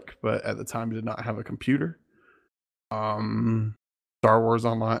Republic, but at the time did not have a computer. Star Wars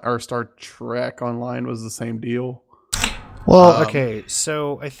Online or Star Trek Online was the same deal. Well, okay,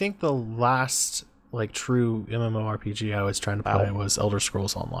 so I think the last true MMORPG I was trying to play was Elder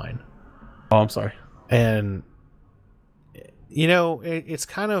Scrolls Online. Oh, I'm sorry. And it's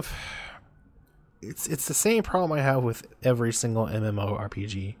kind of it's the same problem I have with every single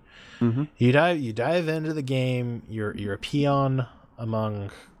MMORPG. Mm-hmm. You dive into the game, you're a peon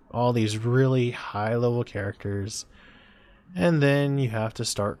among all these really high level characters, and then you have to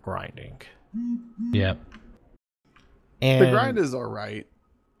start grinding. Yeah. And The grind is alright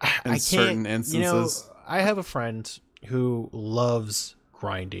in certain instances. I have a friend who loves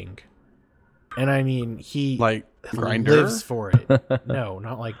grinding. And I mean, he Like grinder? lives for it. No,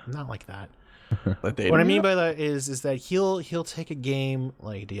 not like that. What I mean by that is that he'll take a game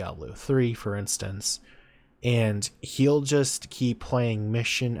like Diablo 3, for instance, and he'll just keep playing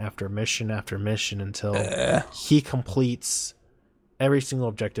mission after mission after mission until he completes every single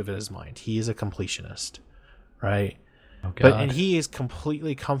objective in his mind. He is a completionist, right? Oh, God. And he is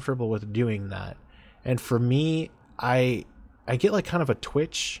completely comfortable with doing that. And for me, I get like kind of a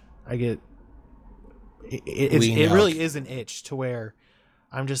twitch. I get it really is an itch to where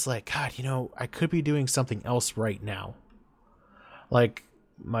I'm just like, God, I could be doing something else right now. Like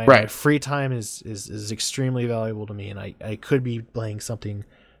my free time is extremely valuable to me, and I could be playing something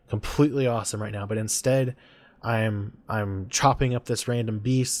completely awesome right now, but instead I'm chopping up this random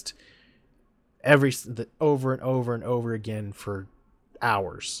beast over and over and over again for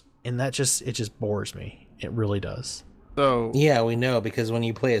hours, and it just bores me. It really does. So Yeah, we know, because when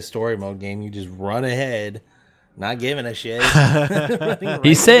you play a story mode game, you just run ahead, not giving a shit.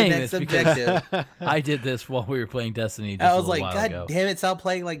 He's saying this this because I did this while we were playing Destiny. I was like, while God ago. damn it, stop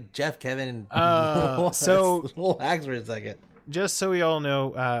playing like Jeff, Kevin, and so relax for a second. Just so we all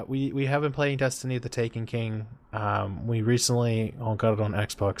know, we have been playing Destiny: The Taken King. We recently got it on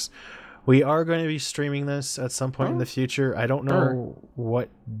Xbox. We are going to be streaming this at some point in the future. I don't know what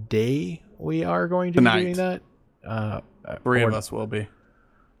day we are going to be doing that. Three of us will be.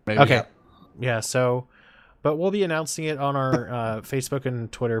 Maybe. Okay. Yeah, so, but we'll be announcing it on our Facebook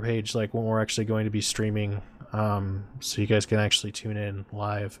and Twitter page, like when we're actually going to be streaming, so you guys can actually tune in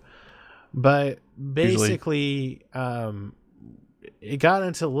live. But basically, it got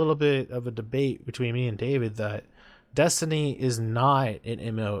into a little bit of a debate between me and David that Destiny is not an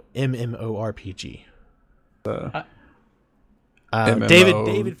MMORPG.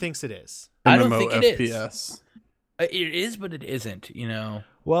 David thinks it is. I don't think it is. FPS. It is, but it isn't.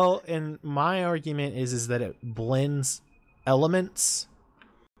 Well, and my argument is that it blends elements,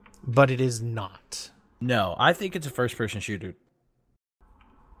 but it is not. No, I think it's a first-person shooter.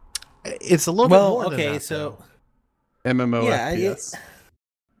 It's a little bit more than that, so MMO yeah, FPS.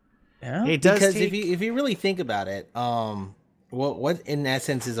 Yeah, it does because take... if you really think about it, what in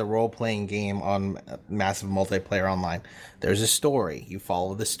essence is a role-playing game on massive multiplayer online? There's a story. You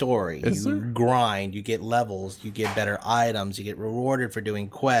follow the story. You grind. You get levels. You get better items. You get rewarded for doing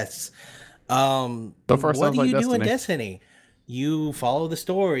quests. So far, what do like you do in Destiny. Destiny? You follow the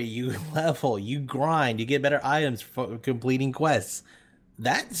story. You level. You grind. You get better items for completing quests.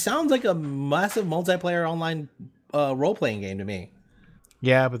 That sounds like a massive multiplayer online role-playing game to me.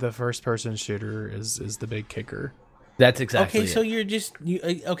 Yeah, but the first-person shooter is the big kicker. That's exactly okay. it.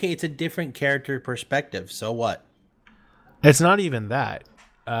 So okay. It's a different character perspective. So what? It's not even that.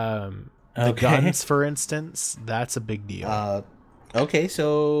 The guns, for instance, that's a big deal. Okay,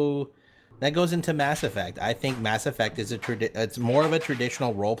 so that goes into Mass Effect. I think Mass Effect is it's more of a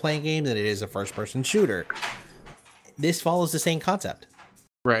traditional role-playing game than it is a first-person shooter. This follows the same concept.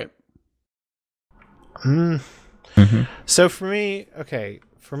 Right. So for me,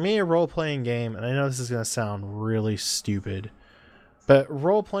 a role-playing game, and I know this is going to sound really stupid, but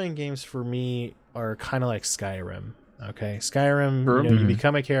role-playing games for me are kind of like Skyrim. Okay, Skyrim, you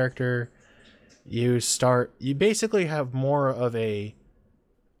become a character, you basically have more of a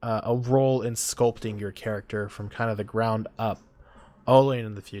role in sculpting your character from kind of the ground up all the way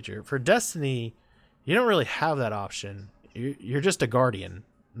into the future. For Destiny, you don't really have that option. You're just a guardian.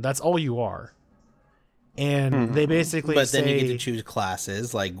 That's all you are. And they basically But then you get to choose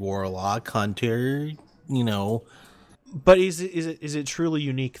classes like Warlock, Hunter, But is it truly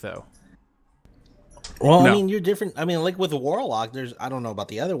unique though? Well, No. I mean, you're different. I mean, like with Warlock, I don't know about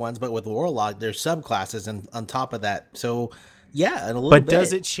the other ones, but with Warlock, there's subclasses and on top of that. So, yeah, and a little bit. But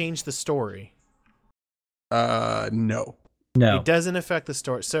does it change the story? No. No. It doesn't affect the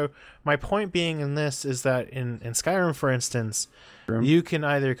story. So my point being in this is that in Skyrim, for instance, you can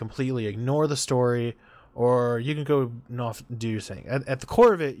either completely ignore the story or you can go off and do your thing. At the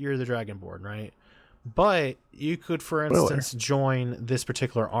core of it, you're the Dragonborn, right? But you could, for instance, join this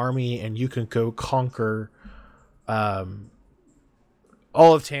particular army and you can go conquer all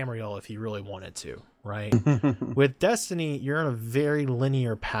of Tamriel if you really wanted to, right? With Destiny, you're on a very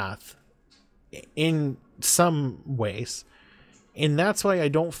linear path in some ways. And that's why I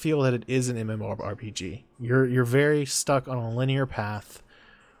don't feel that it is an MMORPG. You're very stuck on a linear path.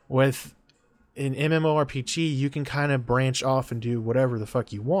 With an MMORPG, you can kind of branch off and do whatever the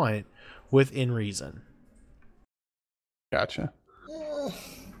fuck you want within reason. Gotcha.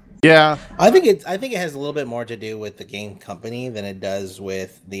 Yeah, I think it has a little bit more to do with the game company than it does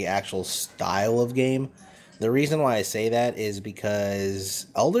with the actual style of game. The reason why I say that is because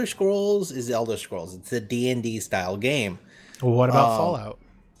Elder Scrolls is Elder Scrolls. It's a D&D style game. Well, what about Fallout?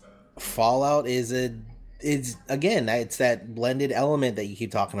 Fallout is again, it's that blended element that you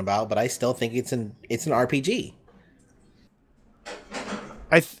keep talking about, but I still think it's an RPG.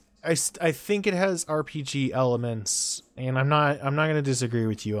 I think it has RPG elements, and I'm not going to disagree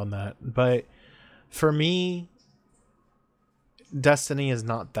with you on that. But for me, Destiny is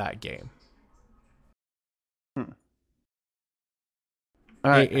not that game.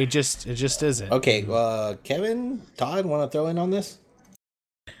 all right. It just isn't. Okay, Kevin, Todd, want to throw in on this?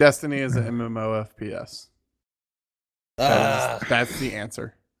 Destiny is an MMO FPS. That's the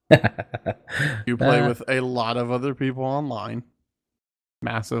answer. You play with a lot of other people online.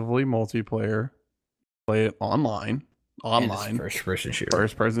 Massively multiplayer. Play it online. First person shooter.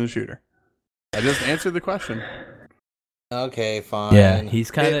 First person shooter. I just answered the question. Okay, fine. Yeah, he's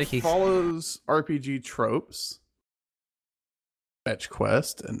kind It of follows RPG tropes, fetch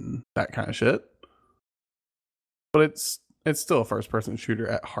quest, and that kind of shit. But it's still a first person shooter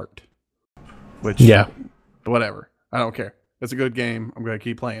at heart. Which, Yeah. whatever. I don't care. It's a good game. I'm gonna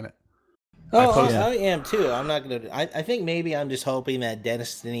keep playing it. I am too. I'm not gonna. I think maybe I'm just hoping that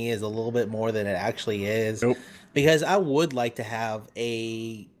Destiny is a little bit more than it actually is. Nope. Because I would like to have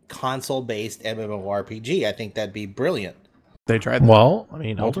a console-based MMORPG. I think that'd be brilliant. They tried that. Well, I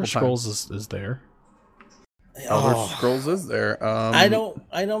mean, Multiple Elder Scrolls is there. Elder Scrolls is there. I don't.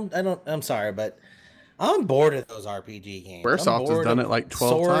 I'm sorry, but I'm bored of those RPG games. Squaresoft has done it like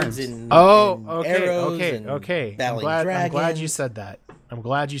 12 times. And Okay. I'm battling glad you dragons. said that. I'm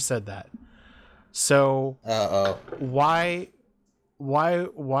glad you said that. So, why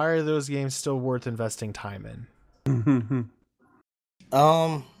are those games still worth investing time in?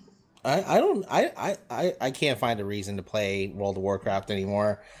 I can't find a reason to play World of Warcraft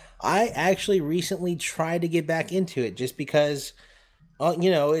anymore. I actually recently tried to get back into it just because,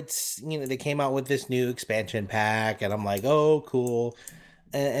 they came out with this new expansion pack, and I'm like, oh, cool.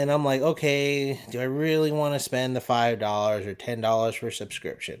 And I'm like, okay, do I really want to spend the $5 or $10 for a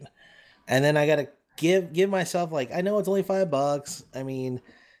subscription? And then I gotta give myself, like, I know it's only $5. I mean,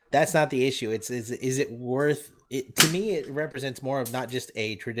 that's not the issue. Is it worth it? To me, it represents more of not just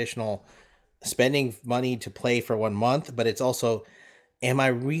a traditional spending money to play for 1 month, but it's also, am I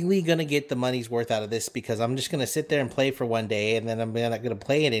really gonna get the money's worth out of this? Because I'm just gonna sit there and play for one day, and then I'm not gonna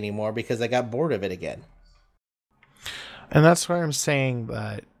play it anymore because I got bored of it again. And that's why I'm saying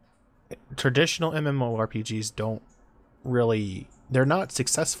that traditional MMORPGs they're not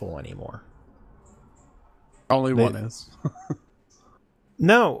successful anymore. Only one is.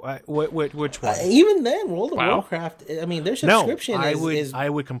 No, which one? Even then, World of Wow. Warcraft, I mean, their subscription I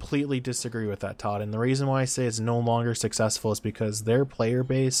would completely disagree with that, Todd. And the reason why I say it's no longer successful is because their player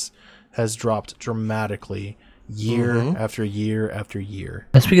base has dropped dramatically year after year after year.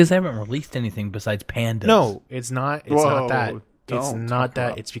 That's because they haven't released anything besides Pandas. No, it's not. It's not that. It's don't not talk that.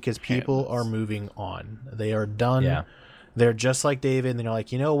 about It's because people are moving on. They are done. Yeah. They're just like David, and they're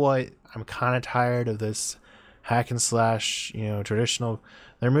like, you know what? I'm kind of tired of this hack and slash, traditional.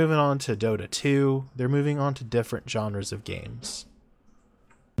 They're moving on to Dota 2. They're moving on to different genres of games.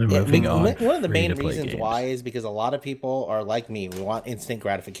 They're moving on. One of the main free-to-play reasons games. why is because a lot of people are like me. We want instant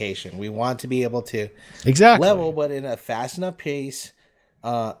gratification. We want to be able to Exactly. level, but in a fast enough pace.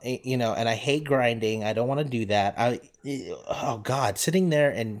 And I hate grinding. I don't want to do that. Oh God, sitting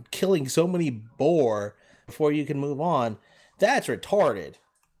there and killing so many boar before you can move on, that's retarded.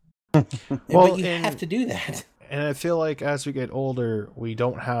 But you have to do that. And I feel like as we get older, we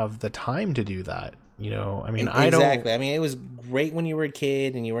don't have the time to do that. I mean, Exactly. I mean, it was great when you were a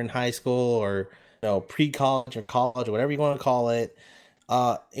kid and you were in high school or pre-college or college or whatever you want to call it.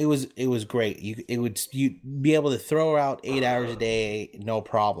 It was great. You'd be able to throw out 8 hours a day, no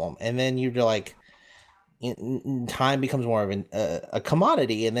problem. And then you're like, time becomes more of a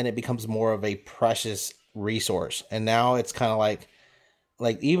commodity, and then it becomes more of a precious resource. And now it's kind of like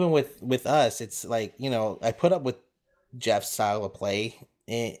even with us, it's like, I put up with Jeff's style of play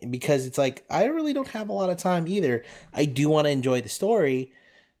because it's like, I really don't have a lot of time either. I do want to enjoy the story,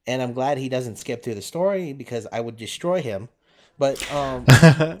 and I'm glad he doesn't skip through the story because I would destroy him. But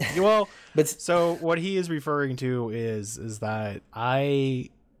so what he is referring to is that I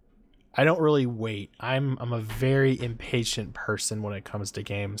I don't really wait. I'm a very impatient person when it comes to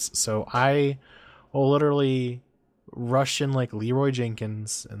games. So I will literally rush in like Leroy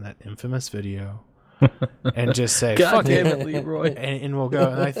Jenkins in that infamous video and just say, God fuck damn it. it, Leroy. And we'll go.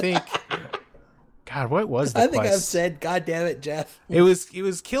 And I think, God, what was the I think quest? I've said, God damn it, Jeff. It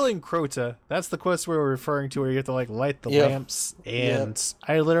was killing Crota. That's the quest we were referring to, where you have to like light the lamps, and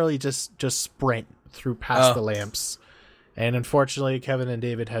I literally just sprint through past the lamps, and unfortunately, Kevin and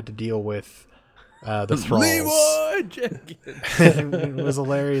David had to deal with the thralls. Leroy Jenkins. It was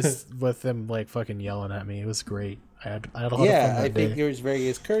hilarious with them like fucking yelling at me. It was great. I had a lot of fun that I day. think there's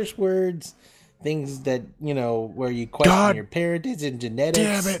various curse words, things that, you know, where you question God your parentage and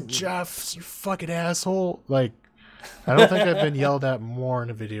genetics. Damn it, Jeff, you fucking asshole! Like, I don't think I've been yelled at more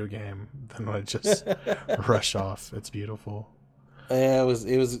in a video game than when I just rush off. It's beautiful. It was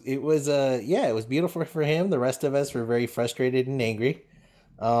beautiful for him. The rest of us were very frustrated and angry.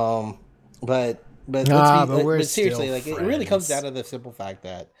 But seriously, like, it really comes down to the simple fact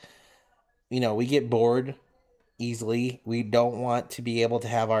that, you know, we get bored easily. We don't want to be able to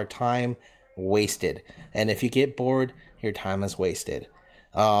have our time wasted. And if you get bored, your time is wasted.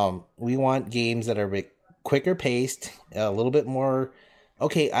 We want games that are a bit quicker paced, a little bit more.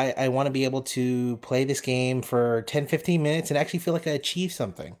 Okay, I want to be able to play this game for 10, 15 minutes and actually feel like I achieved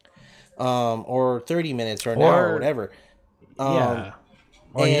something. Or 30 minutes or an hour or whatever. Yeah.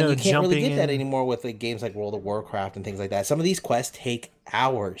 Or, and you can't really get that anymore with like games like World of Warcraft and things like that. Some of these quests take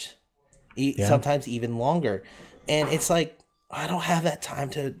hours, sometimes even longer. And it's like, I don't have that time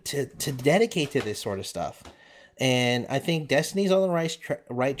to dedicate to this sort of stuff. And I think Destiny's on the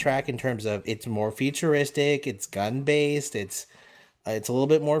right track in terms of it's more futuristic, it's gun-based, it's a little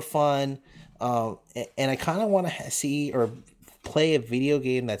bit more fun. And I kind of want to see or play a video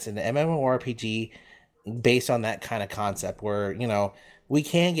game that's an MMORPG based on that kind of concept where, you know, we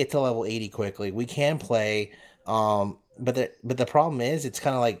can get to level 80 quickly. We can play. But the problem is it's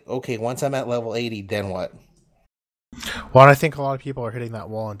kind of like, okay, once I'm at level 80, then what? Well, I think a lot of people are hitting that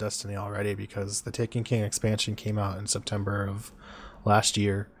wall in Destiny already because the Taken King expansion came out in September of last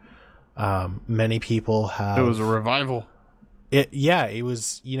year. Many people have... It was a revival. It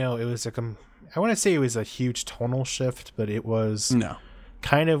was, you know, it was I want to say it was a huge tonal shift, but it was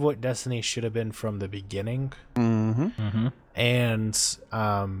kind of what Destiny should have been from the beginning. Mm-hmm. Mm-hmm. And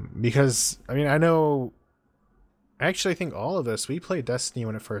because, I mean, I actually think all of us, we played Destiny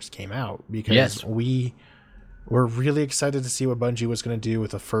when it first came out because we were really excited to see what Bungie was going to do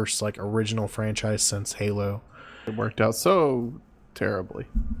with the first like original franchise since Halo. It worked out so terribly.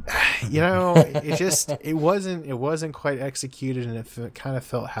 You know, it wasn't quite executed, and it kind of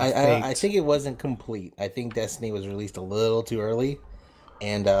felt half-baked. I think it wasn't complete. I think Destiny was released a little too early,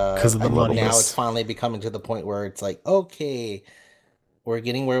 and because of the money. Now it's finally becoming to the point where it's like, okay, we're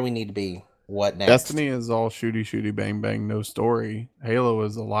getting where we need to be. What next? Destiny is all shooty shooty bang bang, no story. Halo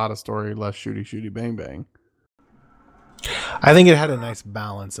is a lot of story, less shooty shooty bang bang. I think it had a nice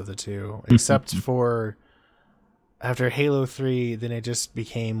balance of the two, except for after Halo 3, then it just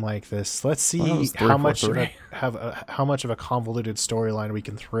became like this. Let's see how much of a convoluted storyline we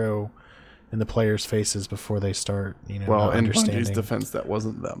can throw in the players' faces before they start, you know, well, in understanding. Bungie's defense, that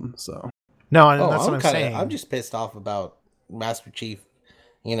wasn't them. So that's what I'm saying. I'm just pissed off about Master Chief,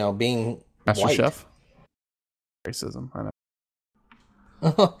 you know, being Master white. Chef. Racism, I know.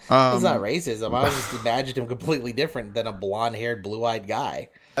 It's not racism. I was just imagined him completely different than a blonde-haired, blue-eyed guy.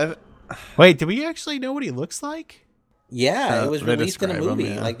 Wait, do we actually know what he looks like? Yeah, it was released in a movie.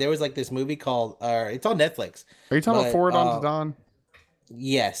 Him, yeah. Like there was like this movie called, it's on Netflix. Are you talking about Forward Unto Dawn?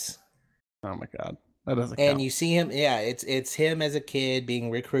 Yes. Oh my god, that doesn't. And count. you see him. Yeah, it's him as a kid being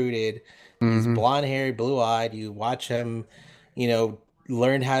recruited. He's blonde-haired, blue-eyed. You watch him, you know,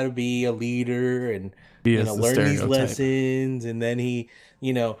 learn how to be a leader and learn these lessons, and then he,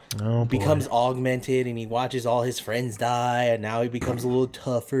 you know, becomes augmented, and he watches all his friends die, and now he becomes a little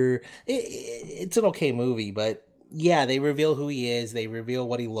tougher. It's an okay movie, but yeah, they reveal who he is. They reveal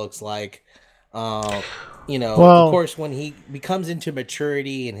what he looks like. You know, of course, when he becomes into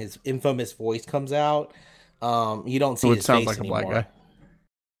maturity and his infamous voice comes out, you don't see his face anymore. It sounds like a black guy.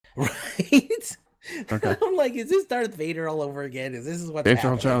 Right? Okay. I'm like, is this Darth Vader all over again? Is this what's James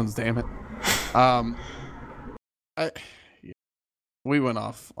Earl happening? Jones, damn it. We went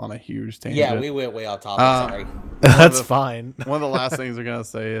off on a huge tangent. Yeah, we went way off topic. Sorry. That's fine. One of the last things we're gonna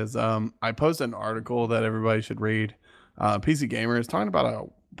say is I posted an article that everybody should read. PC Gamer is talking about a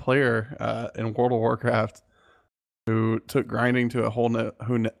player in World of Warcraft who took grinding to a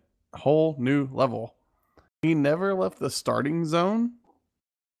whole new level. He never left the starting zone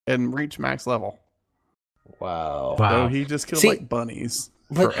and reached max level. Wow. So he just killed like bunnies.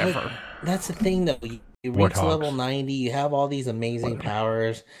 But forever. that's the thing, though. You reach Warthogs. level 90, you have all these amazing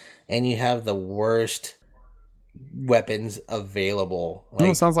powers, and you have the worst weapons available.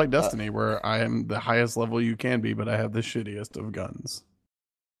 It sounds like Destiny, where I am the highest level you can be, but I have the shittiest of guns.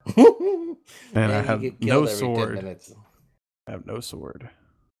 and I have you get no killed every 10 sword. minutes. I have no sword.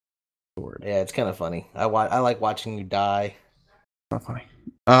 Yeah, it's kind of funny. I like watching you die. Not funny.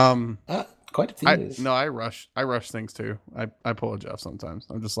 Quite a few. I rush things too. I pull a Jeff sometimes.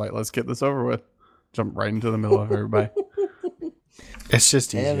 I'm just like, let's get this over with. Jump right into the middle of everybody. It's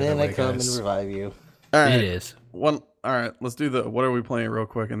just easier. And then that I way, come guys. and revive you. All right. It is. All right, let's do what are we playing real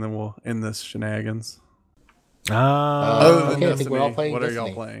quick, and then we'll end this shenanigans. Ah, Other than okay, I think Destiny, we're all playing what are Destiny.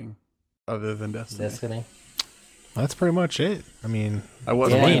 y'all playing? Other than Destiny, Destiny. that's pretty much it. I mean, I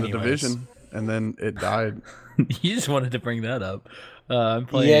was Yeah. playing the Anyways. Division, and then it died. You just wanted to bring that up. I'm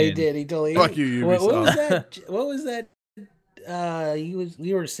playing. Yeah, he did. He totally. Fuck you, What was Ubisoft. that? What was that?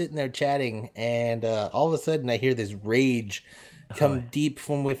 We were sitting there chatting, and all of a sudden, I hear this rage come deep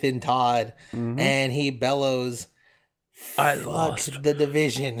from within Todd, Mhm. and he bellows, I "Fuck lost. the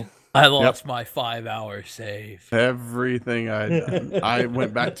Division." I lost my 5-hour save. Everything I done. I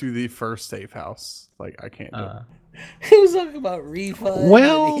went back to the first safe house. Like I can't do it. He was talking about refund.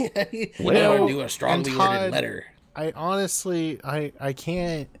 Well, and he well, wanted to do a strongly and worded Todd- letter. I honestly, I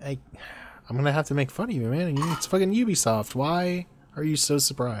can't. I'm gonna have to make fun of you, man. It's fucking Ubisoft. Why are you so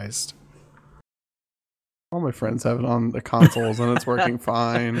surprised? All my friends have it on the consoles, and it's working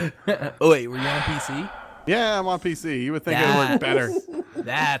fine. Oh wait, were you on PC? Yeah, I'm on PC. You would think it would work better.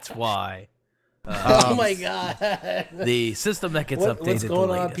 That's why. Oh my god! The system that gets updated. What's going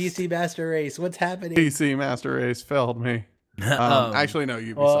the on, latest. PC Master Race? What's happening? PC Master Race failed me. Actually, no.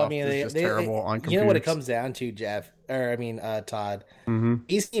 Ubisoft Well, I mean, is just terrible on computers. you know what it comes down to, Jeff, or I mean, Todd. Mm-hmm.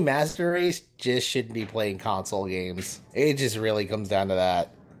 PC Master Race just shouldn't be playing console games. It just really comes down to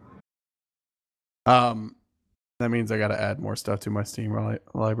that. That means I got to add more stuff to my Steam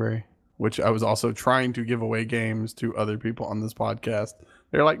library, which I was also trying to give away games to other people on this podcast.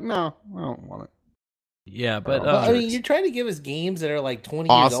 They're like, no, I don't want it. Yeah, but Well, I mean, you're trying to give us games that are like 20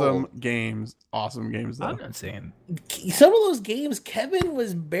 years Awesome old. games though. I'm not saying. Some of those games, Kevin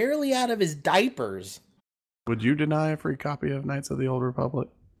was barely out of his diapers. Would you deny a free copy of Knights of the Old Republic?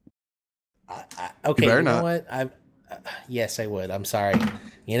 Okay, better you know not. what? Yes, I would. I'm sorry.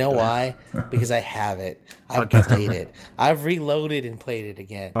 You know why? Because I have it. I've played it. I've reloaded and played it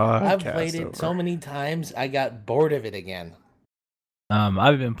again. I've played it so many times. I got bored of it again.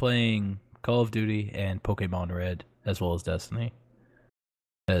 I've been playing Call of Duty and Pokemon Red as well as Destiny.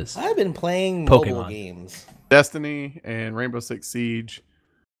 I've been playing mobile Pokemon. games. Destiny and Rainbow Six Siege.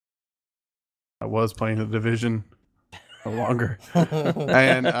 I was playing the Division no longer.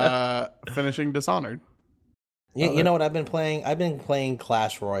 And finishing Dishonored. You know what I've been playing? I've been playing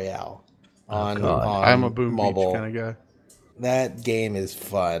Clash Royale on I'm a Boom mobile. Beach kind of guy. That game is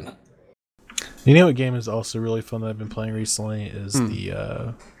fun. You know what game is also really fun that I've been playing recently is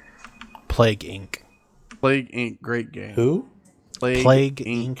the Plague Inc. Plague Inc. Great game. Who? Plague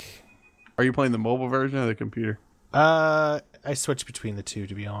Inc. Are you playing the mobile version or the computer? I switch between the two,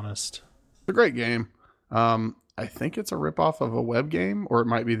 to be honest. It's a great game. I think it's a ripoff of a web game, or it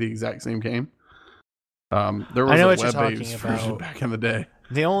might be the exact same game. There was I know a what you're web-based talking version about. back in the day.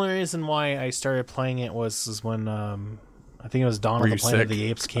 The only reason why I started playing it was when I think it was Dawn Were of the you Planet of sick? the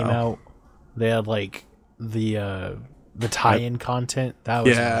Apes came Oh. out. They had like the tie-in content. That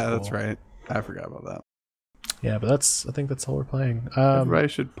was Yeah, really cool. that's right. I forgot about that. Yeah, but I think that's all we're playing. Everybody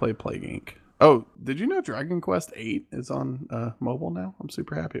should play Plague Inc. Oh, did you know Dragon Quest VIII is on mobile now? I'm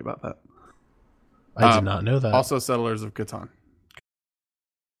super happy about that. I did not know that. Also, Settlers of Catan.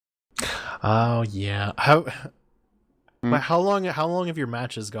 Oh yeah. How Hmm? how long have your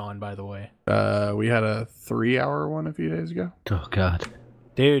matches gone, by the way? We had a 3-hour one a few days ago. Oh God.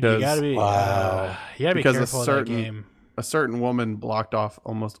 Dude, Because- you gotta be Wow. you gotta be Because a careful with that certain- game. A certain woman blocked off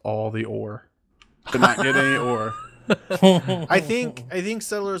almost all the ore. Could not get any ore. I think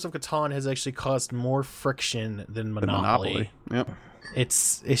Settlers of Catan has actually caused more friction than The Monopoly. Yep.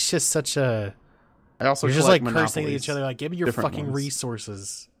 It's just such a I also you're just like collect cursing at Monopolies. each other like give me your Different fucking ones.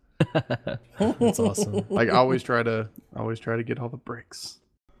 resources. That's awesome. Like I always try to get all the bricks.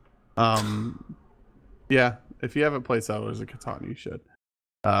 Yeah, if you haven't played Settlers of Catan, you should.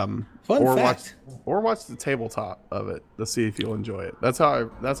 Fun or fact. watch the tabletop of it to see if you'll enjoy it. That's how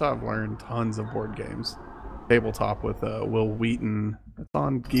I've learned tons of board games. Tabletop with Will Wheaton. It's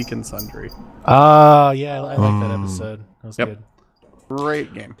on Geek and Sundry. Oh yeah, I like that episode. That was Yep. good.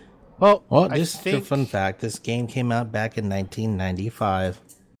 Great game. Well, Well, I just a think fun fact. This game came out back in 1995.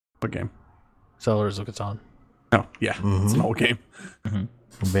 What game? Settlers of Catan. Oh yeah, it's an old game.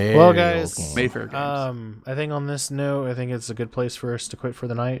 Very Well, old guys, game. Mayfair Games. I think on this note, I think it's a good place for us to quit for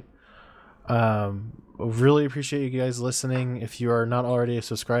the night. Really appreciate you guys listening. If you are not already a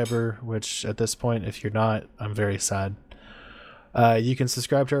subscriber, which at this point, if you're not, I'm very sad. You can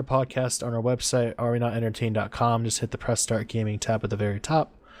subscribe to our podcast on our website, arewenotentertained.com. Just hit the Press Start Gaming tab at the very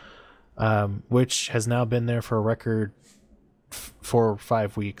top, which has now been there for a record 4 or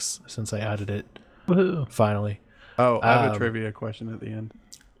 5 weeks since I added it. Woohoo. Finally. Oh, I have a trivia question at the end.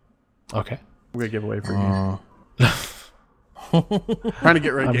 Okay. I'm going to give away for you. Trying to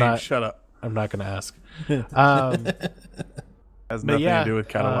get rid of games. Shut up. I'm not going to ask. Has nothing to do with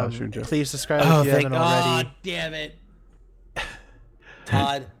Catalan Shunja. Please subscribe if you haven't already. God damn it.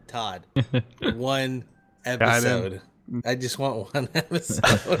 Todd. One episode. I just want one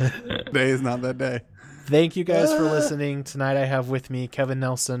episode. Today is not that day. Thank you guys for listening. Tonight I have with me Kevin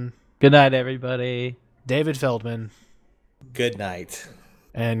Nelson, Good night, everybody. David Feldman, Good night.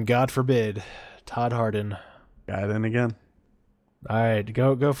 and God forbid, Todd Harden. Got in again. All right,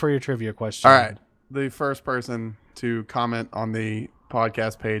 go for your trivia question. All right. The first person to comment on the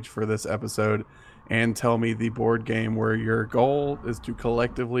podcast page for this episode and tell me the board game where your goal is to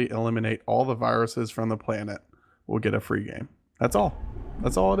collectively eliminate all the viruses from the planet will get a free game. That's all.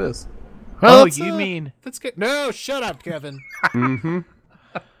 That's all it is. Well, That's good. No, shut up, Kevin. Mm-hmm.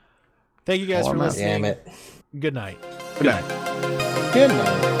 Thank you guys for listening. Damn it. Good night. Good night. Good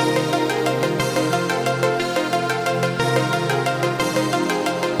night.